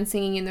Town and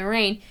Singing in the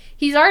Rain,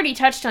 he's already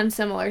touched on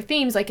similar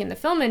themes, like in the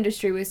film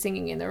industry with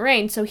Singing in the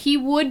Rain, so he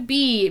would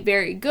be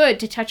very good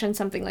to touch on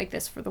something like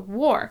this for the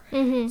war.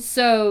 Mm-hmm.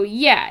 So,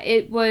 yeah,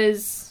 it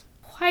was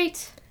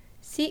quite...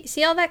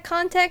 See all that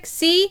context?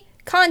 See?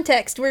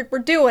 Context. We're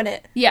doing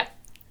it. Yeah.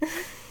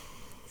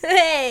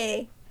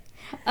 Hey!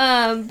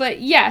 But,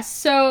 yeah,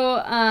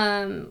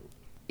 so,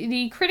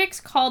 the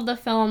critics called the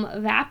film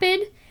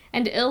vapid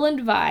and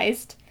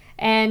ill-advised,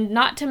 and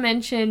not to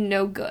mention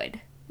no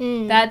good.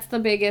 That's the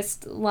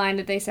biggest line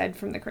that they said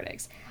from the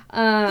critics.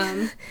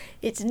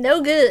 It's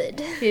no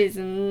good. It is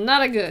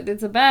not a good.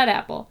 It's a bad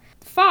apple.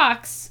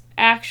 Fox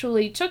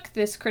actually took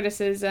this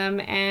criticism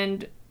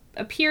and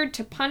appeared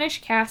to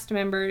punish cast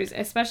members,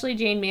 especially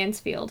Jane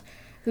Mansfield,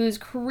 whose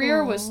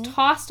career was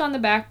tossed on the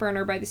back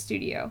burner by the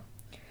studio.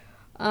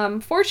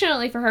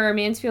 Fortunately for her,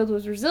 Mansfield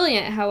was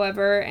resilient,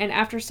 however, and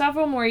after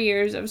several more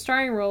years of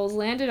starring roles,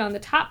 landed on the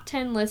top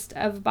 10 list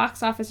of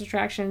box office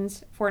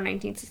attractions for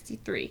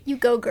 1963. You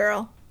go,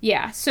 girl.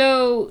 Yeah,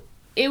 so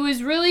it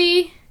was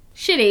really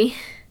shitty.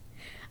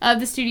 of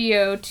the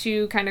studio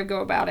to kind of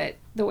go about it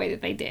the way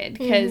that they did.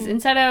 Because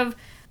instead of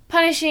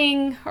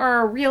punishing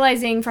or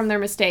realizing from their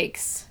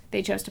mistakes,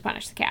 they chose to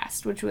punish the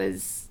cast, which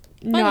was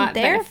not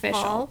their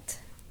beneficial. fault.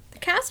 The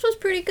cast was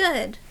pretty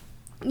good.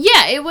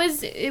 Yeah, it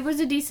was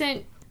a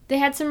decent... They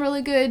had some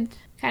really good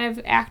kind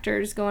of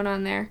actors going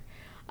on there.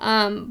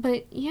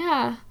 But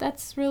yeah,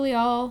 that's really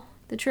all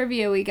the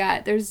trivia we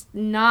got. There's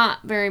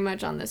not very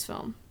much on this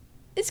film.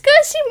 It's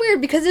gonna seem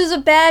weird because it was a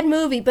bad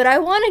movie, but I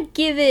want to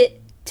give it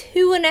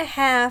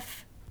 2.5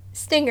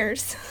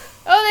 stingers.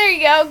 Oh, there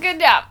you go. Good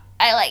job.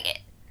 I like it.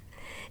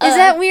 Is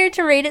that weird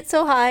to rate it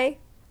so high?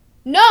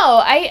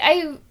 No,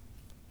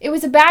 it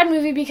was a bad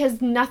movie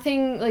because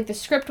nothing, like, the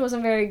script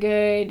wasn't very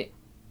good,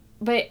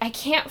 but I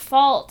can't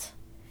fault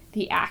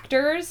the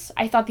actors.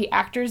 I thought the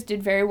actors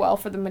did very well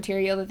for the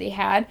material that they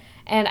had,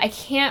 and I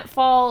can't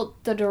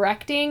fault the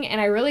directing,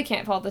 and I really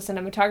can't fault the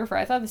cinematographer.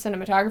 I thought the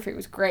cinematography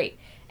was great,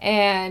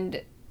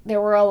 and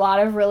there were a lot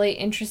of really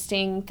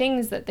interesting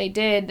things that they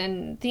did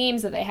and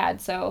themes that they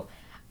had, so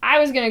I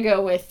was going to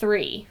go with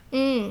 3.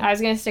 I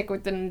was going to stick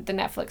with the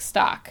Netflix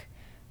stock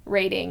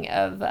rating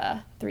of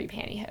 3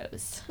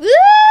 pantyhose.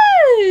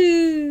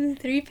 Woo!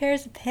 3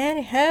 pairs of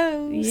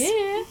pantyhose.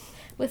 Yeah.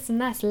 With some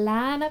nice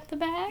line up the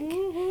back.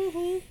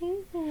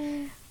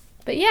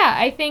 But yeah,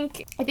 I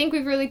think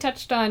we've really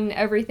touched on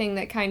everything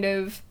that kind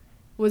of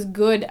was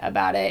good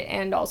about it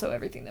and also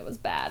everything that was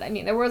bad. I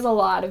mean, there was a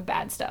lot of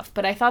bad stuff,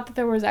 but I thought that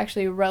there was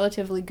actually a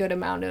relatively good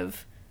amount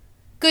of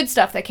good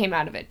stuff that came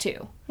out of it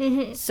too.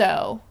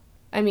 So,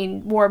 I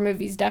mean, war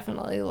movies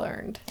definitely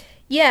learned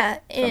from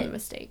the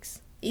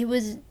mistakes. It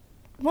was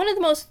one of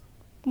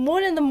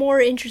the more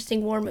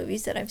interesting war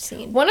movies that I've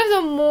seen. One of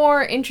the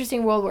more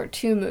interesting World War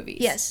II movies.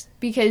 Yes.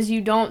 Because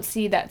you don't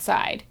see that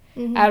side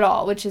at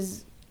all, which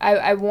is,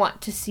 I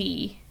want to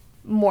see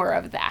more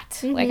of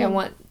that. Like,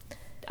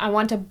 I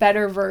want a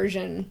better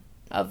version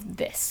of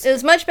this. It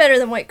was much better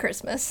than White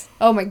Christmas.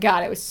 Oh my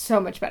god, it was so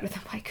much better than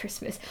White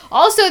Christmas.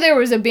 Also, there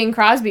was a Bing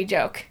Crosby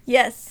joke.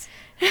 Yes.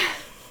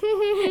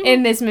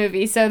 In this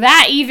movie. So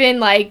that even,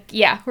 like,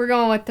 yeah, we're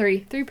going with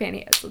 3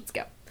 pantyhose. Let's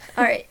go.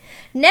 All right.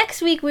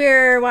 Next week,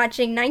 we're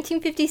watching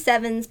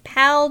 1957's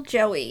Pal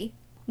Joey.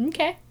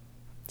 Okay.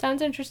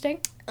 Sounds interesting.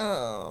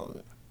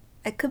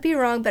 I could be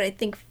wrong, but I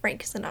think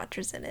Frank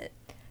Sinatra's in it.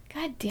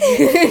 God damn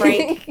it,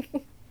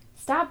 Frank.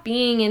 Stop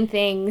being in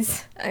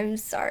things. I'm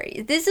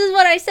sorry. This is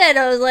what I said.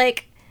 I was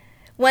like,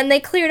 when they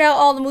cleared out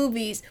all the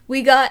movies,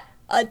 we got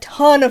a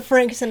ton of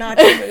Frank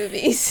Sinatra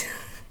movies.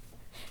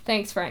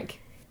 Thanks, Frank.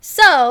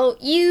 So,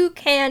 you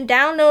can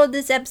download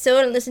this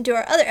episode and listen to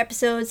our other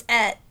episodes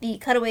at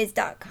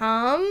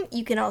thecutaways.com.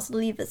 You can also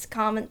leave us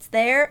comments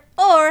there,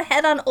 or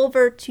head on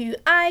over to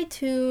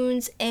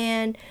iTunes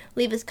and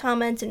leave us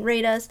comments and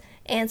rate us,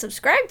 and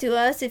subscribe to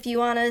us if you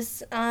want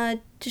us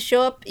to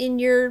show up in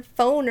your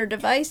phone or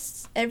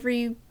device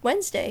every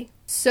Wednesday.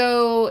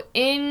 So,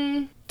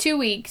 in 2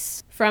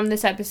 weeks from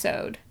this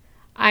episode,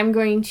 I'm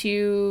going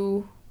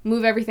to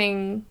move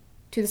everything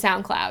to the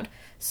SoundCloud.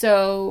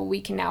 So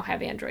we can now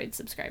have Android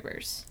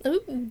subscribers.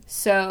 Ooh.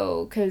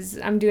 So, because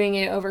I'm doing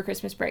it over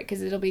Christmas break,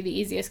 because it'll be the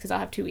easiest, because I'll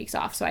have 2 weeks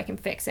off, so I can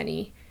fix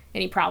any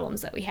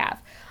problems that we have.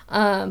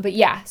 But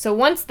yeah, so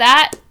once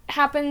that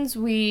happens,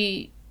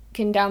 we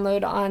can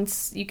download on,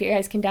 you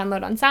guys can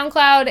download on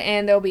SoundCloud,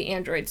 and there'll be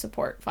Android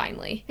support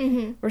finally.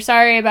 We're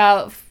sorry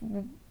about,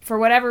 for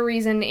whatever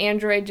reason,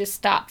 Android just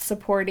stopped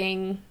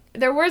supporting.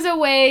 There were a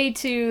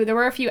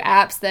few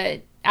apps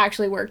that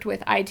actually worked with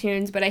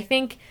iTunes, but I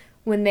think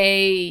when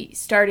they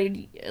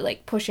started,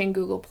 like, pushing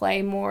Google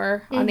Play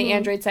more on the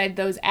Android side,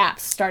 those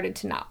apps started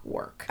to not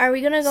work. Are we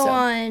going to go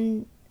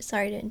on...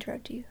 Sorry to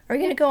interrupt you. Are we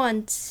going to go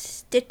on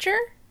Stitcher?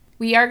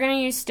 We are going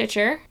to use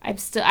Stitcher.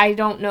 I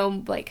don't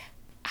know, like,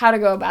 how to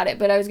go about it,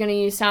 but I was going to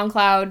use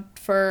SoundCloud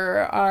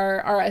for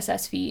our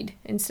RSS feed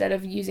instead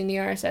of using the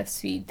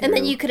RSS feed through... And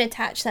then you could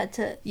attach that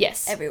to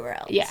everywhere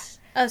else. Yeah.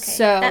 Okay,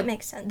 so that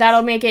makes sense.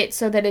 That'll make it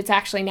so that it's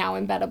actually now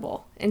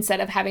embeddable.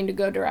 Instead of having to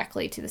go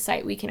directly to the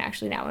site, we can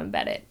actually now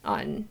embed it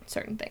on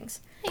certain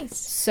things. Nice.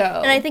 So,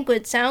 and I think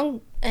with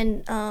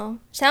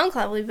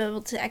SoundCloud, we'll be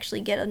able to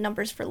actually get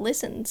numbers for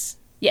listens.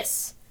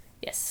 Yes.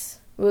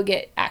 We'll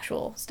get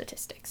actual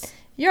statistics.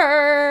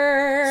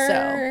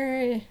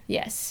 So,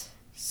 yes.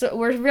 So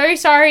we're very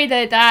sorry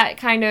that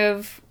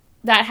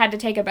had to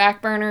take a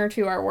back burner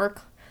to our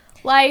work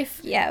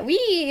life. Yeah,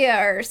 we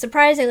are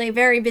surprisingly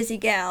very busy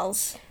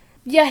gals.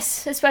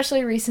 Yes,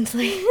 especially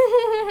recently.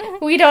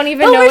 We don't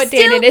even know what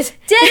date it is.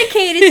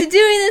 Dedicated to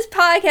doing this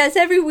podcast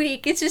every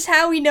week. It's just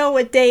how we know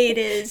what day it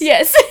is.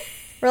 Yes.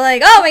 We're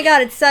like, oh my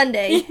god, it's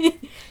Sunday.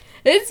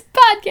 It's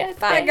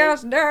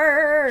podcast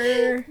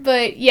day.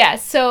 But yeah,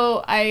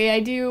 so I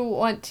do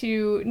want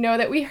to know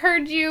that we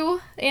heard you,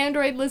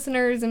 Android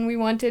listeners, and we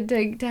wanted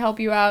to help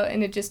you out,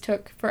 and it just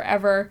took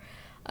forever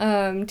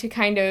to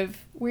kind of...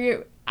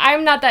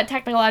 I'm not that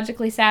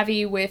technologically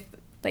savvy with,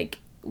 like,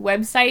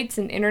 websites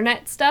and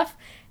internet stuff,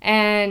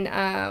 and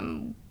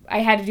I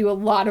had to do a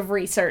lot of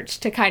research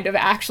to kind of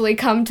actually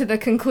come to the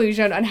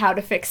conclusion on how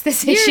to fix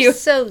this issue. You're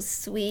so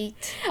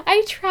sweet.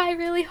 I try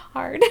really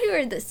hard.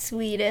 You're the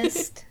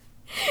sweetest.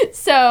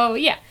 So,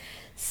 yeah.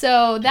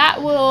 So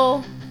that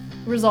will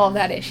resolve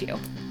that issue.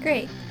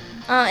 Great.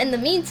 In the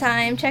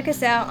meantime, check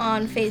us out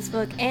on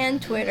Facebook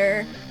and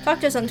Twitter.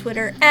 Talk to us on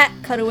Twitter at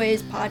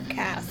Cutaways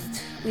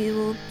Podcast. We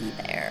will be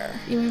there.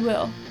 Yeah, we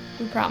will.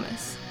 We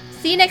promise.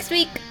 See you next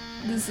week.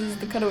 This is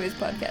the Cutaways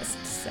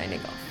Podcast signing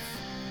off.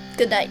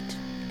 Good night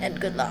and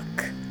good luck.